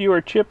lot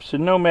fewer chips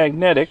and no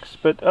magnetics,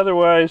 but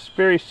otherwise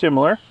very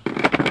similar.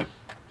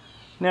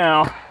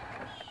 Now,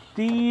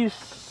 these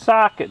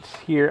sockets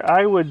here,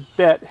 I would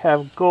bet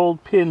have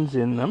gold pins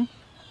in them.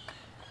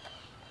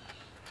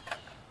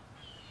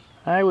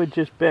 I would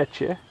just bet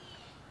you.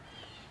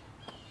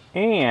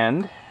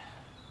 And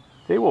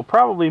they will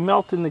probably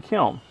melt in the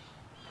kiln.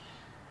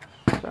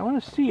 So I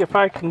want to see if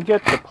I can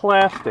get the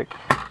plastic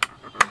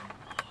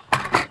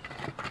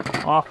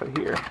off of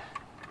here.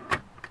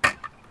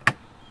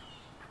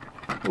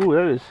 Ooh,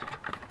 that is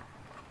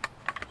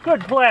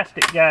good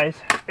plastic, guys.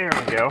 There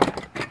we go.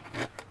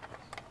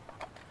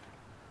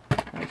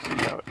 Let's see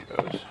how it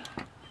goes.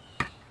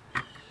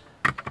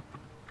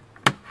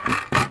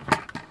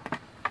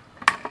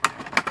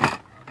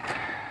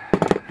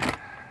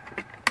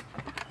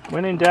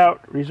 When in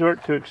doubt,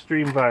 resort to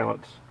extreme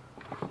violence.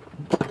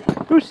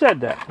 Who said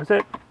that? Was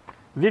that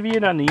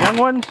Vivian on the Young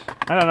Ones?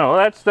 I don't know.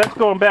 That's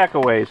going back a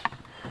ways.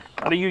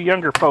 A lot of you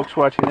younger folks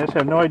watching this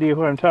have no idea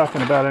who I'm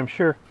talking about, I'm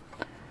sure.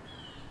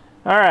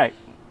 Alright.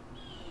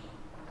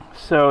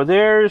 So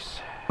there's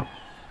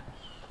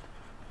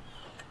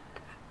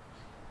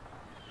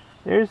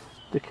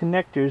the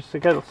connectors. I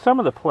got some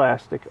of the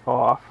plastic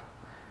off.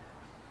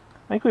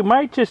 I think we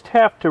might just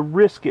have to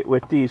risk it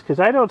with these because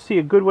I don't see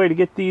a good way to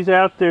get these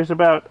out. There's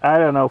about, I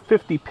don't know,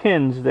 50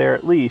 pins there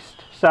at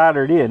least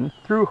soldered in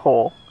through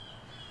hole.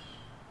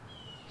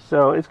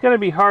 So it's going to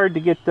be hard to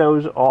get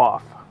those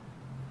off.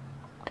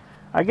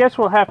 I guess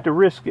we'll have to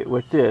risk it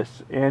with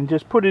this and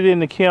just put it in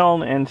the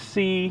kiln and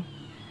see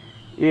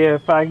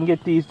if I can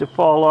get these to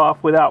fall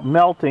off without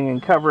melting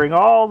and covering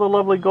all the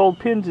lovely gold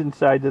pins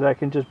inside that I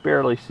can just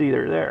barely see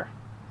they're there.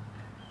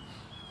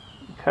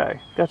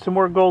 Okay, got some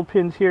more gold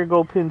pins here,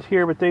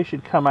 but they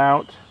should come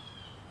out.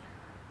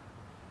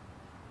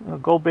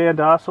 Gold band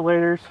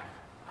oscillators.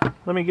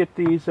 Let me get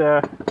these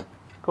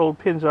gold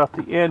pins off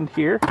the end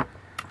here.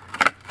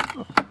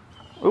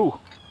 Ooh,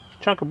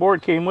 chunk of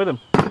board came with them.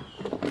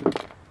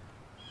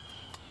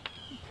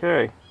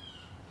 Okay.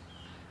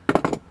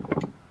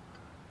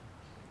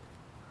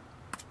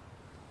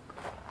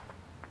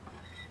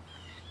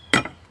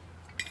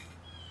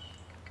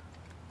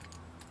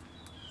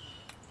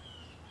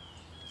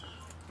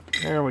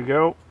 There we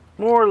go.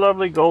 More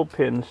lovely gold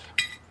pins.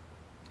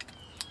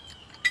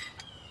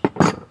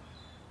 I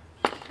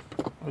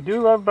do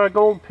love my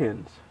gold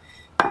pins.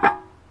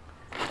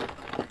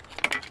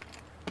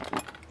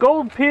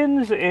 Gold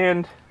pins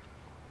and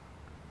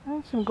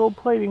some gold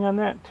plating on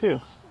that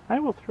too. I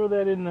will throw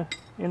that in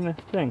the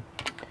thing.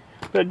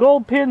 But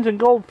gold pins and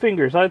gold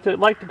fingers. I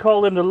like to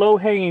call them the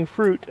low-hanging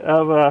fruit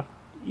of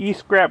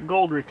e-scrap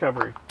gold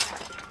recovery.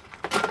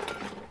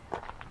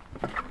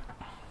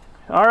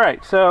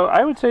 Alright, so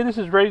I would say this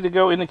is ready to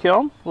go in the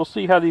kiln. We'll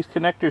see how these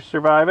connectors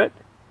survive it.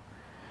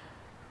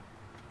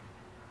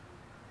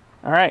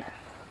 Alright.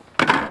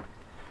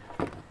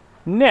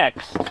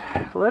 Next,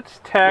 let's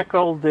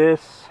tackle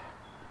this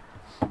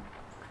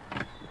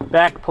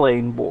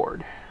backplane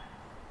board.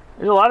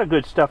 There's a lot of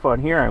good stuff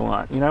on here I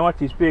want. You know, I want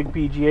these big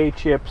BGA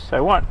chips.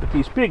 I want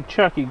these big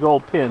chunky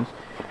gold pins.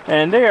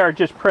 And they are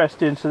just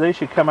pressed in, so they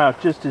should come out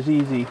just as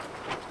easy,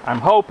 I'm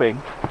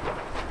hoping,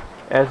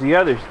 as the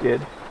others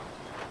did.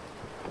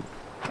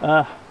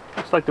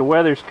 Looks like the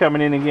weather's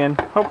coming in again.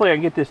 Hopefully I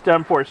can get this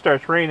done before it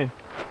starts raining.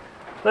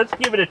 Let's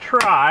give it a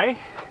try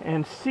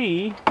and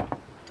see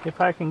if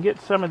I can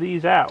get some of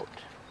these out.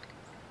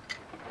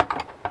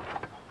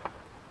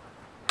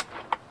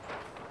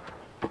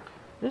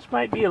 This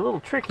might be a little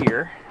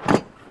trickier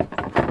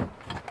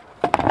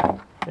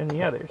than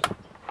the others.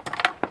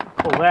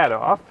 Pull that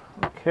off.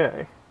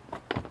 Okay.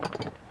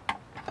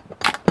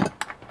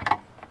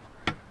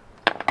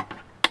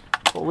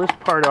 Pull this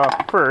part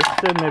off first,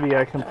 then maybe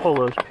I can pull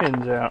those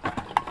pins out.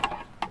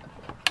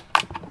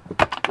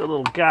 The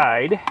little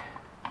guide.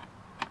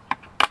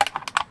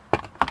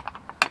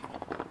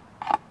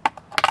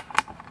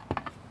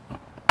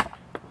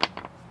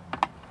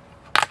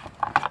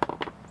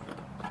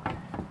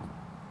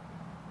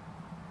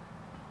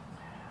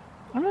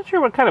 I'm not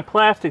sure what kind of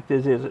plastic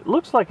this is. It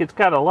looks like it's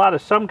got a lot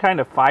of some kind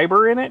of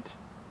fiber in it.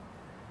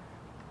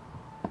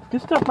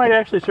 This stuff might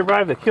actually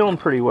survive the kiln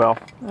pretty well.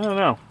 I don't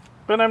know.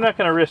 but I'm not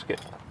going to risk it.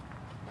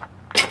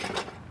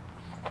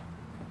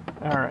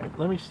 Alright,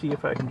 let me see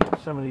if I can get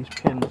some of these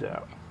pins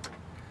out.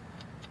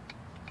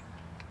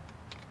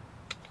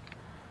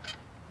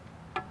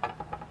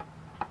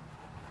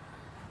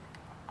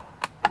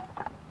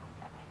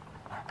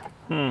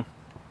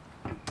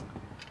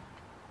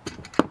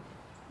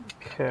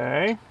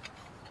 Okay.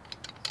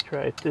 Let's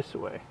try it this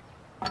way.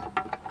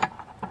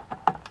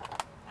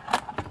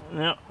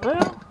 Now,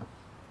 well,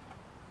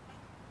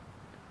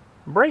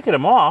 I'm breaking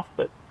them off,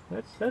 but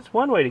that's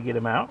one way to get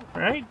them out,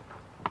 right?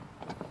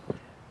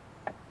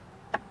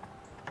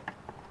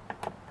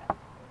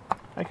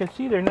 I can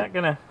see they're not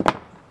gonna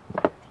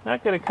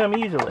come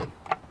easily.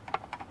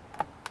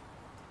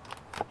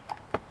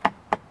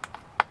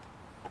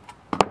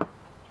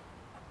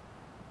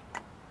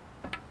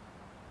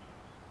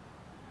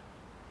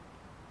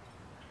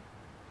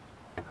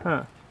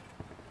 Huh.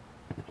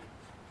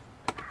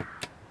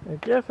 They're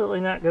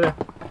definitely not gonna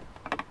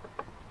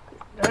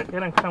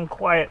come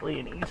quietly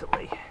and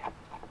easily.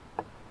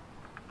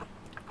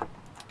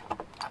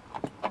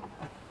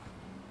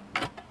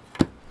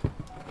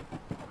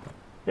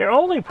 They're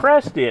only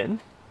pressed in,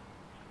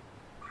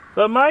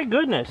 but my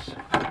goodness,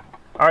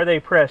 are they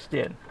pressed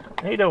in?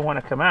 They don't want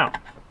to come out.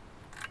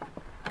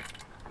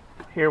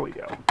 Here we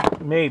go.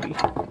 Maybe.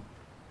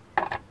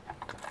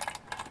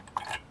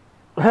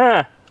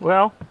 Huh.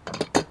 Well,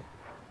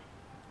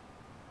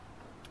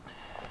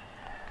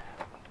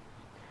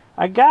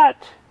 I got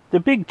the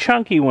big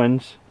chunky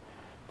ones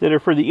that are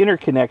for the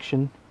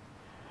interconnection,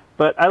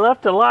 but I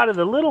left a lot of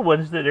the little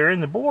ones that are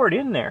in the board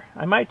in there.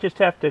 I might just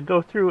have to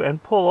go through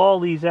and pull all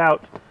these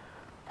out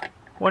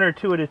one or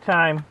two at a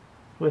time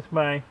with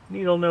my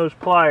needle nose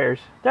pliers.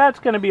 That's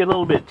going to be a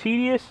little bit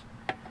tedious,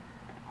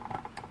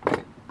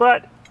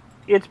 but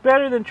it's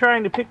better than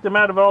trying to pick them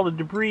out of all the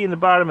debris in the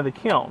bottom of the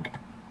kiln.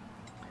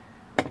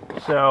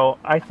 So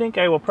I think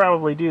I will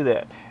probably do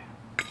that.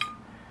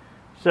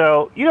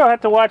 So you don't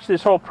have to watch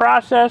this whole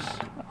process.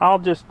 I'll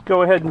just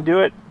go ahead and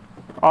do it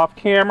off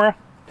camera.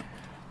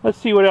 Let's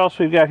see what else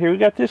we've got here. We've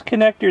got this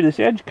connector, this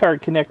edge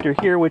card connector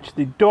here, which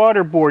the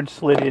daughter board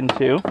slid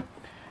into.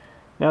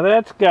 Now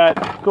that's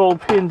got gold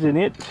pins in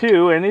it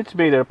too, and it's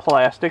made out of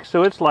plastic,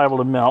 so it's liable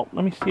to melt.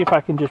 Let me see if I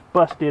can just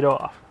bust it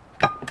off.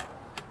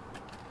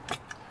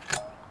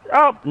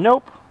 Oh,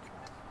 nope.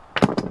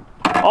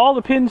 All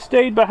the pins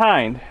stayed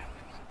behind.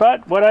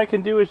 But what I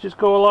can do is just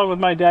go along with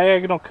my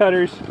diagonal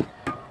cutters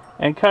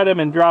and cut them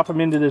and drop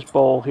them into this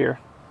bowl here.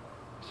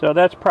 So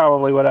that's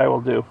probably what I will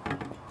do.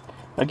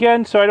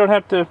 Again, so I don't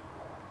have to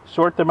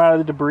sort them out of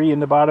the debris in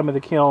the bottom of the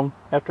kiln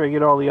after I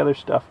get all the other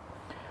stuff.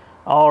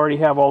 I'll already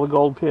have all the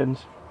gold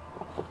pins.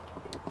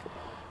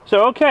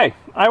 So okay,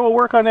 I will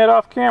work on that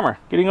off camera,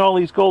 getting all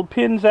these gold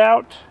pins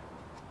out,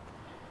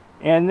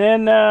 and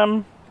then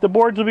the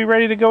boards will be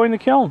ready to go in the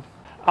kiln.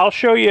 I'll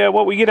show you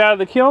what we get out of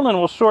the kiln, and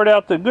we'll sort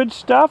out the good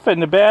stuff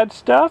and the bad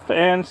stuff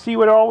and see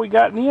what all we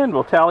got in the end.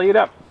 We'll tally it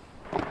up.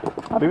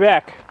 I'll be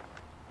back.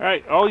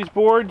 Alright, all these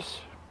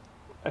boards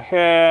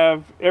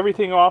have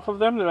everything off of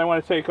them that I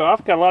want to take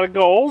off. Got a lot of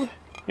gold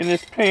in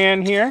this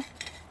pan here.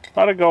 A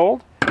lot of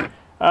gold.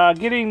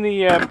 Getting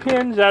the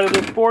pins out of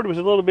this board was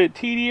a little bit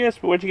tedious,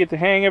 but once you get the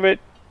hang of it,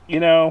 you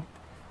know,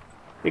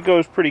 it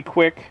goes pretty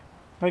quick.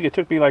 I think it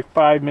took me like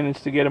 5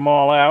 minutes to get them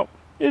all out.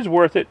 It is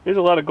worth it. There's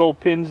a lot of gold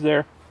pins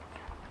there.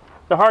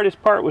 The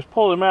hardest part was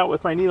pulling them out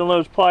with my needle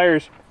nose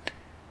pliers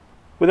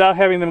without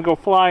having them go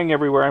flying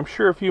everywhere. I'm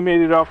sure if you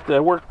made it off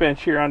the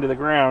workbench here onto the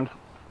ground.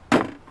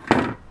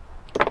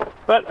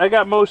 But I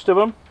got most of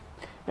them.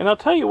 And I'll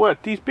tell you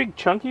what, these big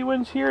chunky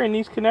ones here in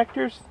these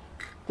connectors,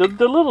 the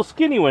little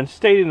skinny ones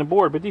stayed in the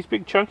board, but these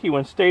big chunky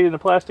ones stayed in the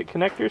plastic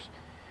connectors.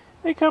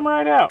 They come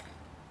right out.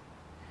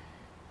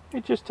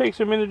 It just takes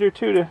a minute or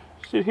two to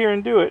sit here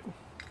and do it.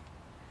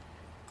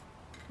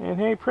 And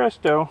hey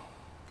presto,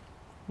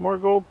 more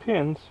gold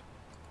pins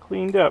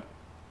cleaned up.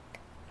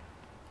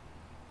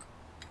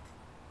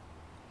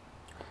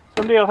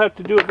 Someday I'll have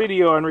to do a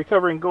video on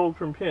recovering gold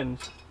from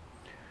pins.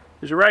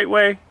 There's a right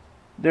way,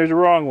 there's a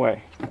wrong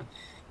way.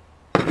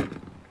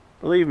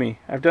 Believe me,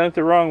 I've done it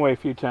the wrong way a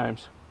few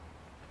times.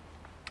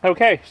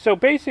 Okay, so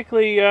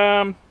basically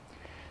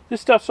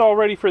this stuff's all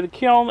ready for the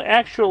kiln.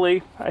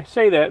 Actually, I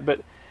say that,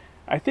 but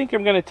I think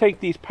I'm going to take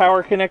these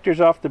power connectors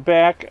off the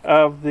back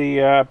of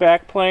the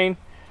back plane.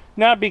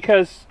 Not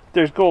because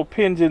there's gold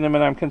pins in them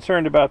and I'm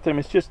concerned about them.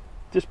 It's just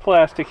this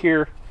plastic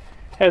here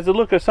has the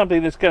look of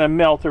something that's going to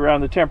melt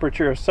around the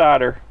temperature of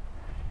solder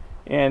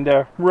and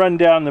run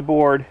down the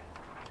board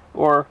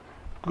or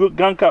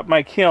gunk up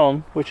my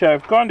kiln, which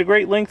I've gone to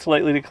great lengths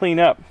lately to clean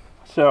up.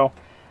 So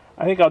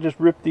I think I'll just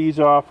rip these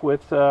off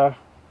with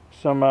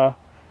some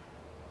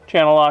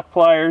channel lock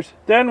pliers.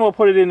 Then we'll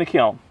put it in the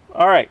kiln.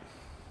 Alright,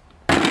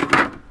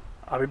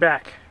 I'll be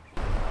back.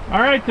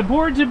 Alright, the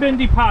boards have been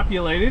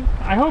depopulated.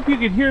 I hope you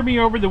can hear me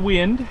over the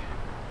wind.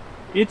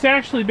 It's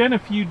actually been a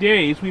few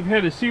days. We've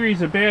had a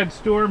series of bad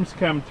storms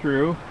come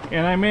through,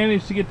 and I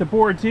managed to get the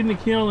boards in the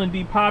kiln and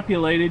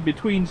depopulated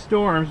between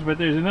storms, but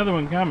there's another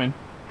one coming.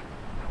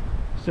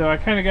 So I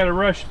kind of got to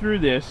rush through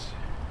this.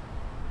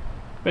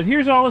 But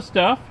here's all the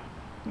stuff.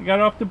 I got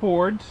off the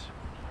boards.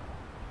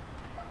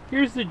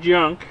 Here's the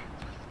junk.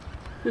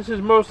 This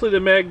is mostly the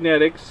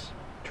magnetics,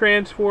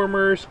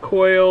 transformers,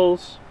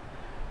 coils,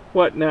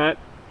 whatnot.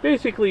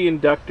 Basically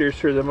inductors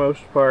for the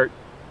most part.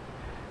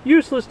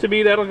 Useless to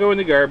me, that'll go in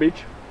the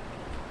garbage.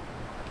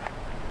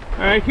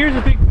 Alright, here's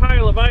a big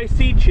pile of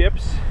IC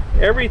chips.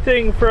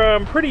 Everything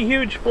from pretty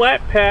huge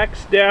flat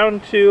packs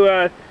down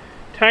to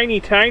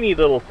tiny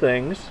little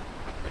things.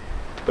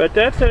 But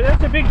that's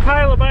a big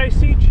pile of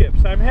IC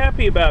chips. I'm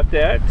happy about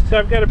that. So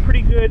I've got a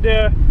pretty good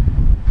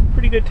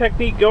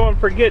technique going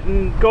for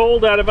getting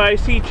gold out of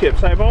IC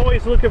chips. I'm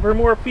always looking for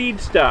more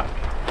feedstock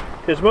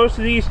because most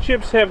of these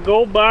chips have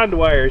gold bond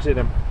wires in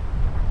them.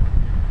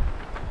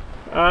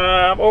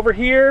 Over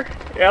here,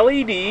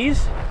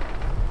 LEDs.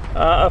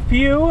 A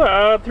few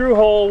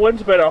through-hole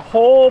ones, but a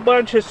whole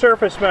bunch of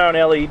surface mount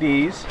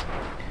LEDs.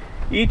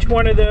 Each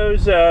one of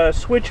those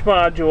switch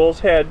modules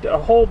had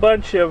a whole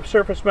bunch of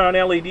surface mount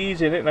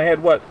LEDs in it, and I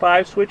had, what,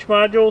 5 switch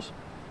modules?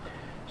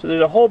 So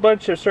there's a whole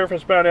bunch of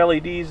surface mount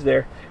LEDs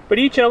there. But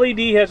each LED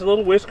has a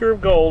little whisker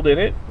of gold in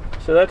it,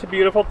 so that's a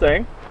beautiful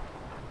thing.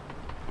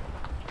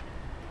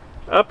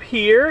 Up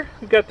here,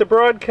 we've got the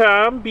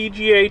Broadcom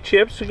BGA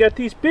chips. We've got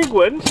these big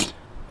ones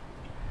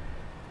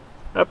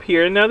up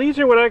here. Now these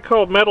are what I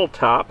call metal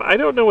top. I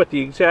don't know what the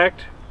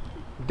exact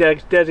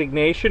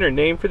designation or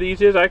name for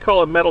these is. I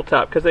call them metal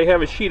top because they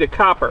have a sheet of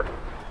copper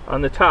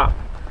on the top.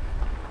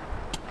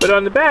 But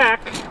on the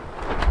back,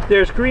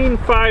 there's green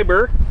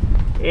fiber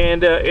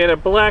and a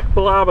black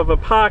blob of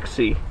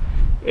epoxy.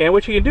 And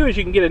what you can do is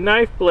you can get a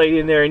knife blade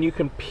in there and you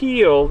can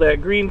peel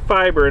that green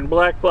fiber and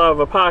black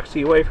blob of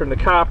epoxy away from the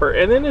copper.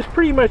 And then it's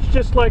pretty much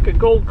just like a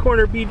gold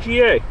corner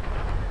BGA.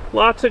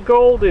 Lots of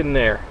gold in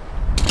there.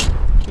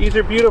 These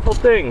are beautiful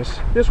things.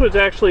 This one's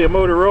actually a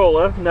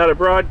Motorola, not a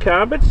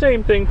Broadcom, but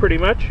same thing pretty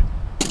much.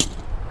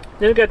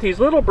 Then we've got these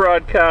little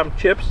Broadcom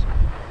chips.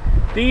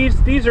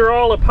 These are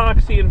all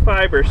epoxy and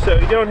fiber, so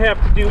you don't have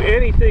to do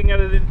anything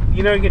other than,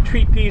 you know, you can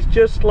treat these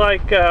just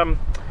like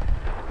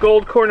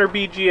Gold Corner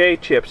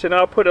BGA chips. And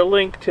I'll put a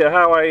link to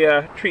how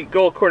I treat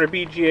Gold Corner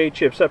BGA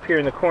chips up here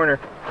in the corner.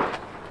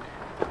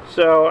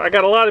 So I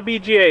got a lot of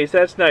BGAs.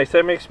 That's nice.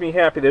 That makes me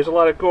happy. There's a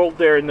lot of gold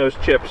there in those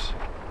chips.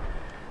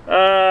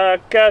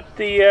 Got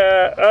the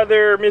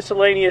other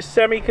miscellaneous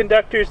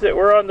semiconductors that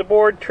were on the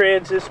board,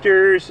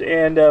 transistors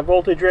and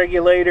voltage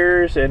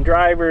regulators and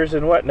drivers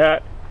and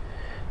whatnot.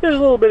 There's a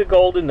little bit of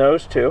gold in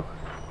those too.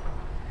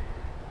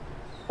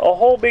 A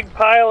whole big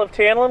pile of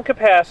tantalum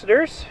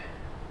capacitors.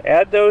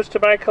 Add those to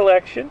my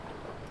collection.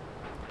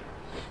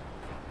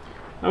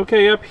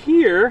 Okay, up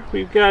here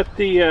we've got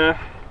the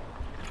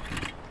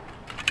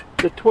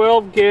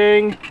 12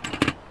 gang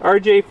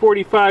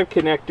RJ45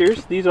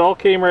 connectors. These all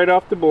came right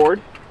off the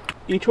board.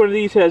 Each one of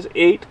these has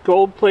 8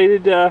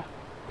 gold-plated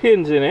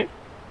pins in it.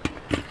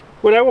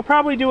 What I will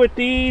probably do with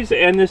these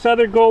and this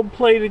other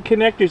gold-plated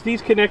connectors,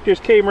 these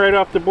connectors came right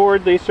off the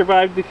board. They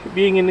survived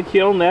being in the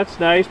kiln, that's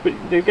nice, but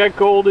they've got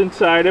gold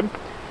inside them.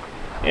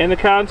 And the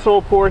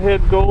console port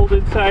had gold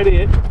inside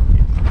it.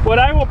 What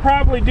I will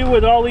probably do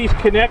with all these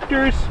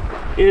connectors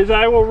is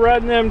I will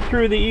run them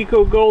through the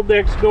Eco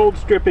Goldex gold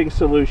stripping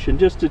solution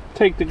just to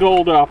take the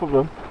gold off of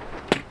them.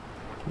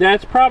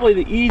 That's probably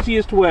the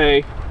easiest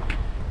way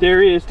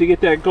there is to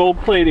get that gold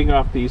plating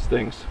off these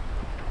things.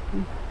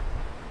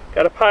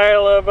 Got a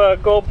pile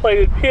of gold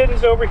plated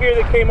pins over here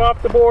that came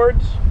off the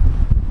boards.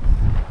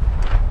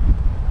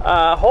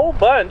 A whole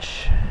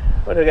bunch.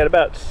 What, I got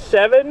about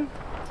 7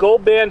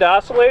 gold band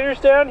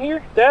oscillators down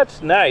here.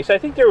 That's nice. I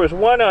think there was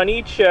one on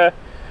each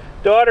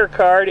daughter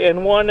card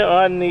and one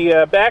on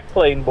the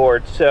backplane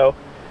board. So,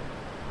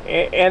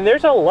 and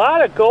there's a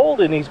lot of gold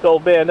in these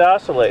gold band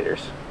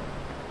oscillators.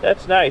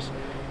 That's nice.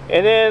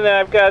 And then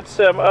I've got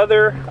some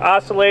other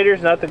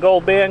oscillators, not the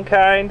gold band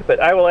kind, but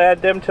I will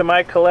add them to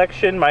my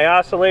collection, my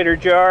oscillator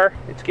jar.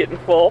 It's getting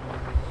full.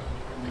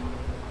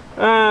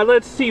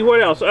 Let's see what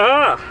else.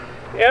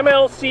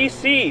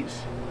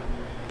 MLCCs.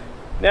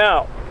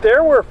 Now,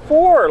 there were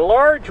 4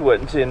 large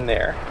ones in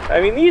there.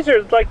 I mean, these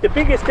are like the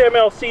biggest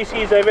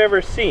MLCCs I've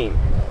ever seen.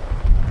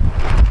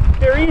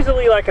 They're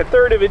easily like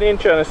 1/3 of an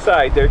inch on a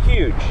side. They're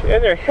huge,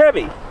 and they're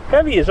heavy.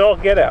 Heavy as all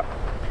get out.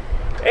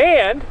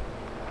 And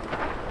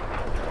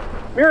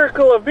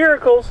miracle of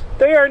miracles,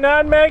 they are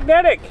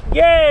non-magnetic.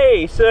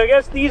 Yay! So I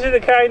guess these are the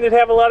kind that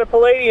have a lot of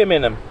palladium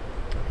in them.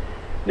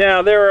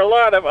 Now there are a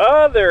lot of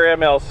other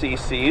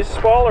MLCCs,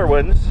 smaller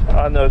ones,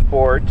 on those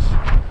boards.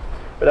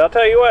 But I'll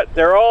tell you what,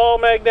 they're all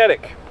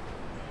magnetic.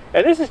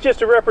 And this is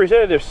just a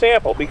representative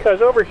sample, because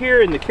over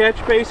here in the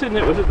catch basin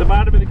that was at the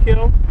bottom of the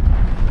kiln,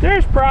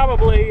 there's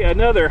probably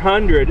another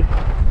 100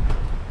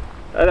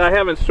 that I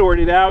haven't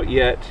sorted out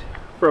yet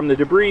from the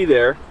debris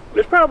there.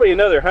 There's probably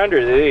another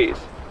 100 of these.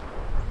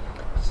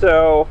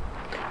 So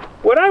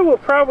what I will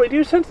probably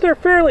do, since they're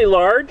fairly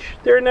large,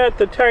 they're not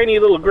the tiny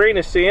little grain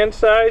of sand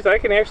size, I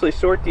can actually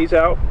sort these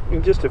out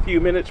in just a few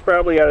minutes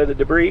probably out of the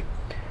debris.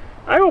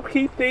 I will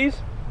keep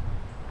these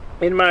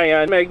in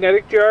my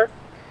magnetic jar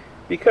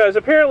because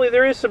apparently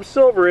there is some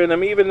silver in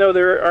them, even though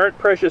there aren't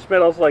precious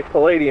metals like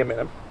palladium in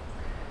them.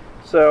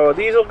 So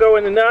these will go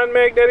in the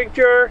non-magnetic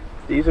jar,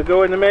 these will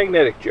go in the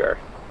magnetic jar.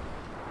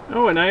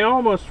 Oh, and I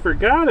almost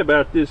forgot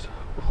about this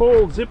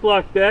whole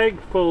Ziploc bag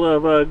full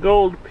of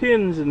gold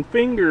pins and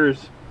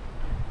fingers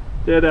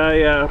that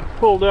I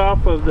pulled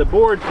off of the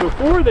boards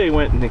before they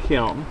went in the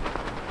kiln.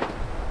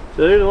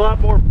 So there's a lot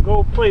more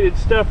gold-plated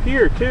stuff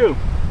here too.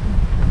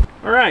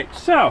 Alright,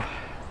 so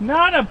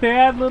not a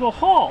bad little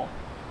haul.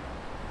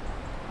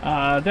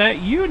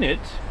 That unit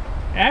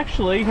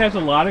actually has a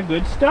lot of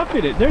good stuff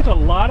in it. There's a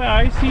lot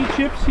of IC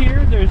chips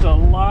here, there's a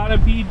lot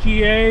of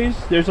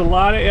VGAs, there's a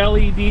lot of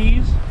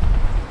LEDs.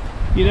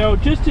 You know,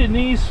 just in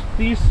these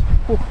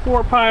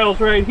 4 piles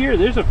right here,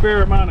 there's a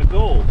fair amount of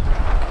gold.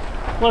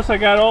 Plus I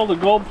got all the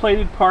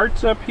gold-plated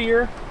parts up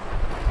here.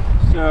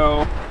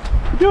 So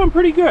we're doing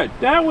pretty good.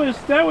 That was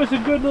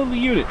a good little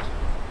unit.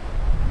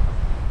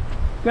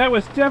 That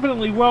was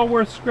definitely well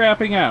worth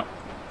scrapping out.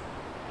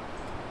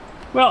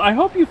 Well, I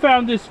hope you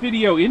found this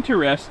video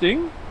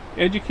interesting,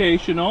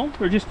 educational,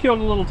 or just killed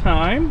a little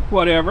time,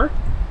 whatever.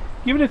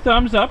 Give it a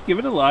thumbs up, give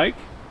it a like.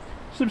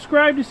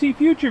 Subscribe to see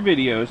future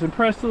videos and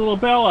press the little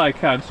bell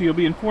icon so you'll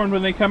be informed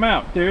when they come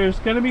out. There's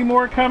going to be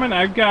more coming.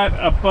 I've got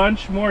a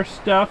bunch more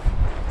stuff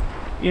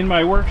in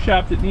my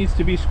workshop that needs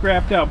to be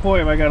scrapped out. Boy,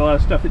 have I got a lot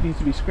of stuff that needs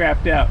to be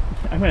scrapped out.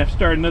 I'm going to have to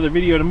start another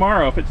video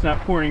tomorrow if it's not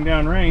pouring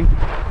down rain.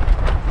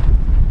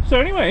 So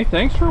anyway,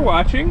 thanks for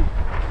watching.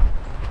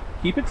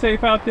 Keep it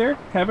safe out there.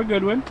 Have a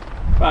good one.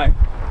 Bye.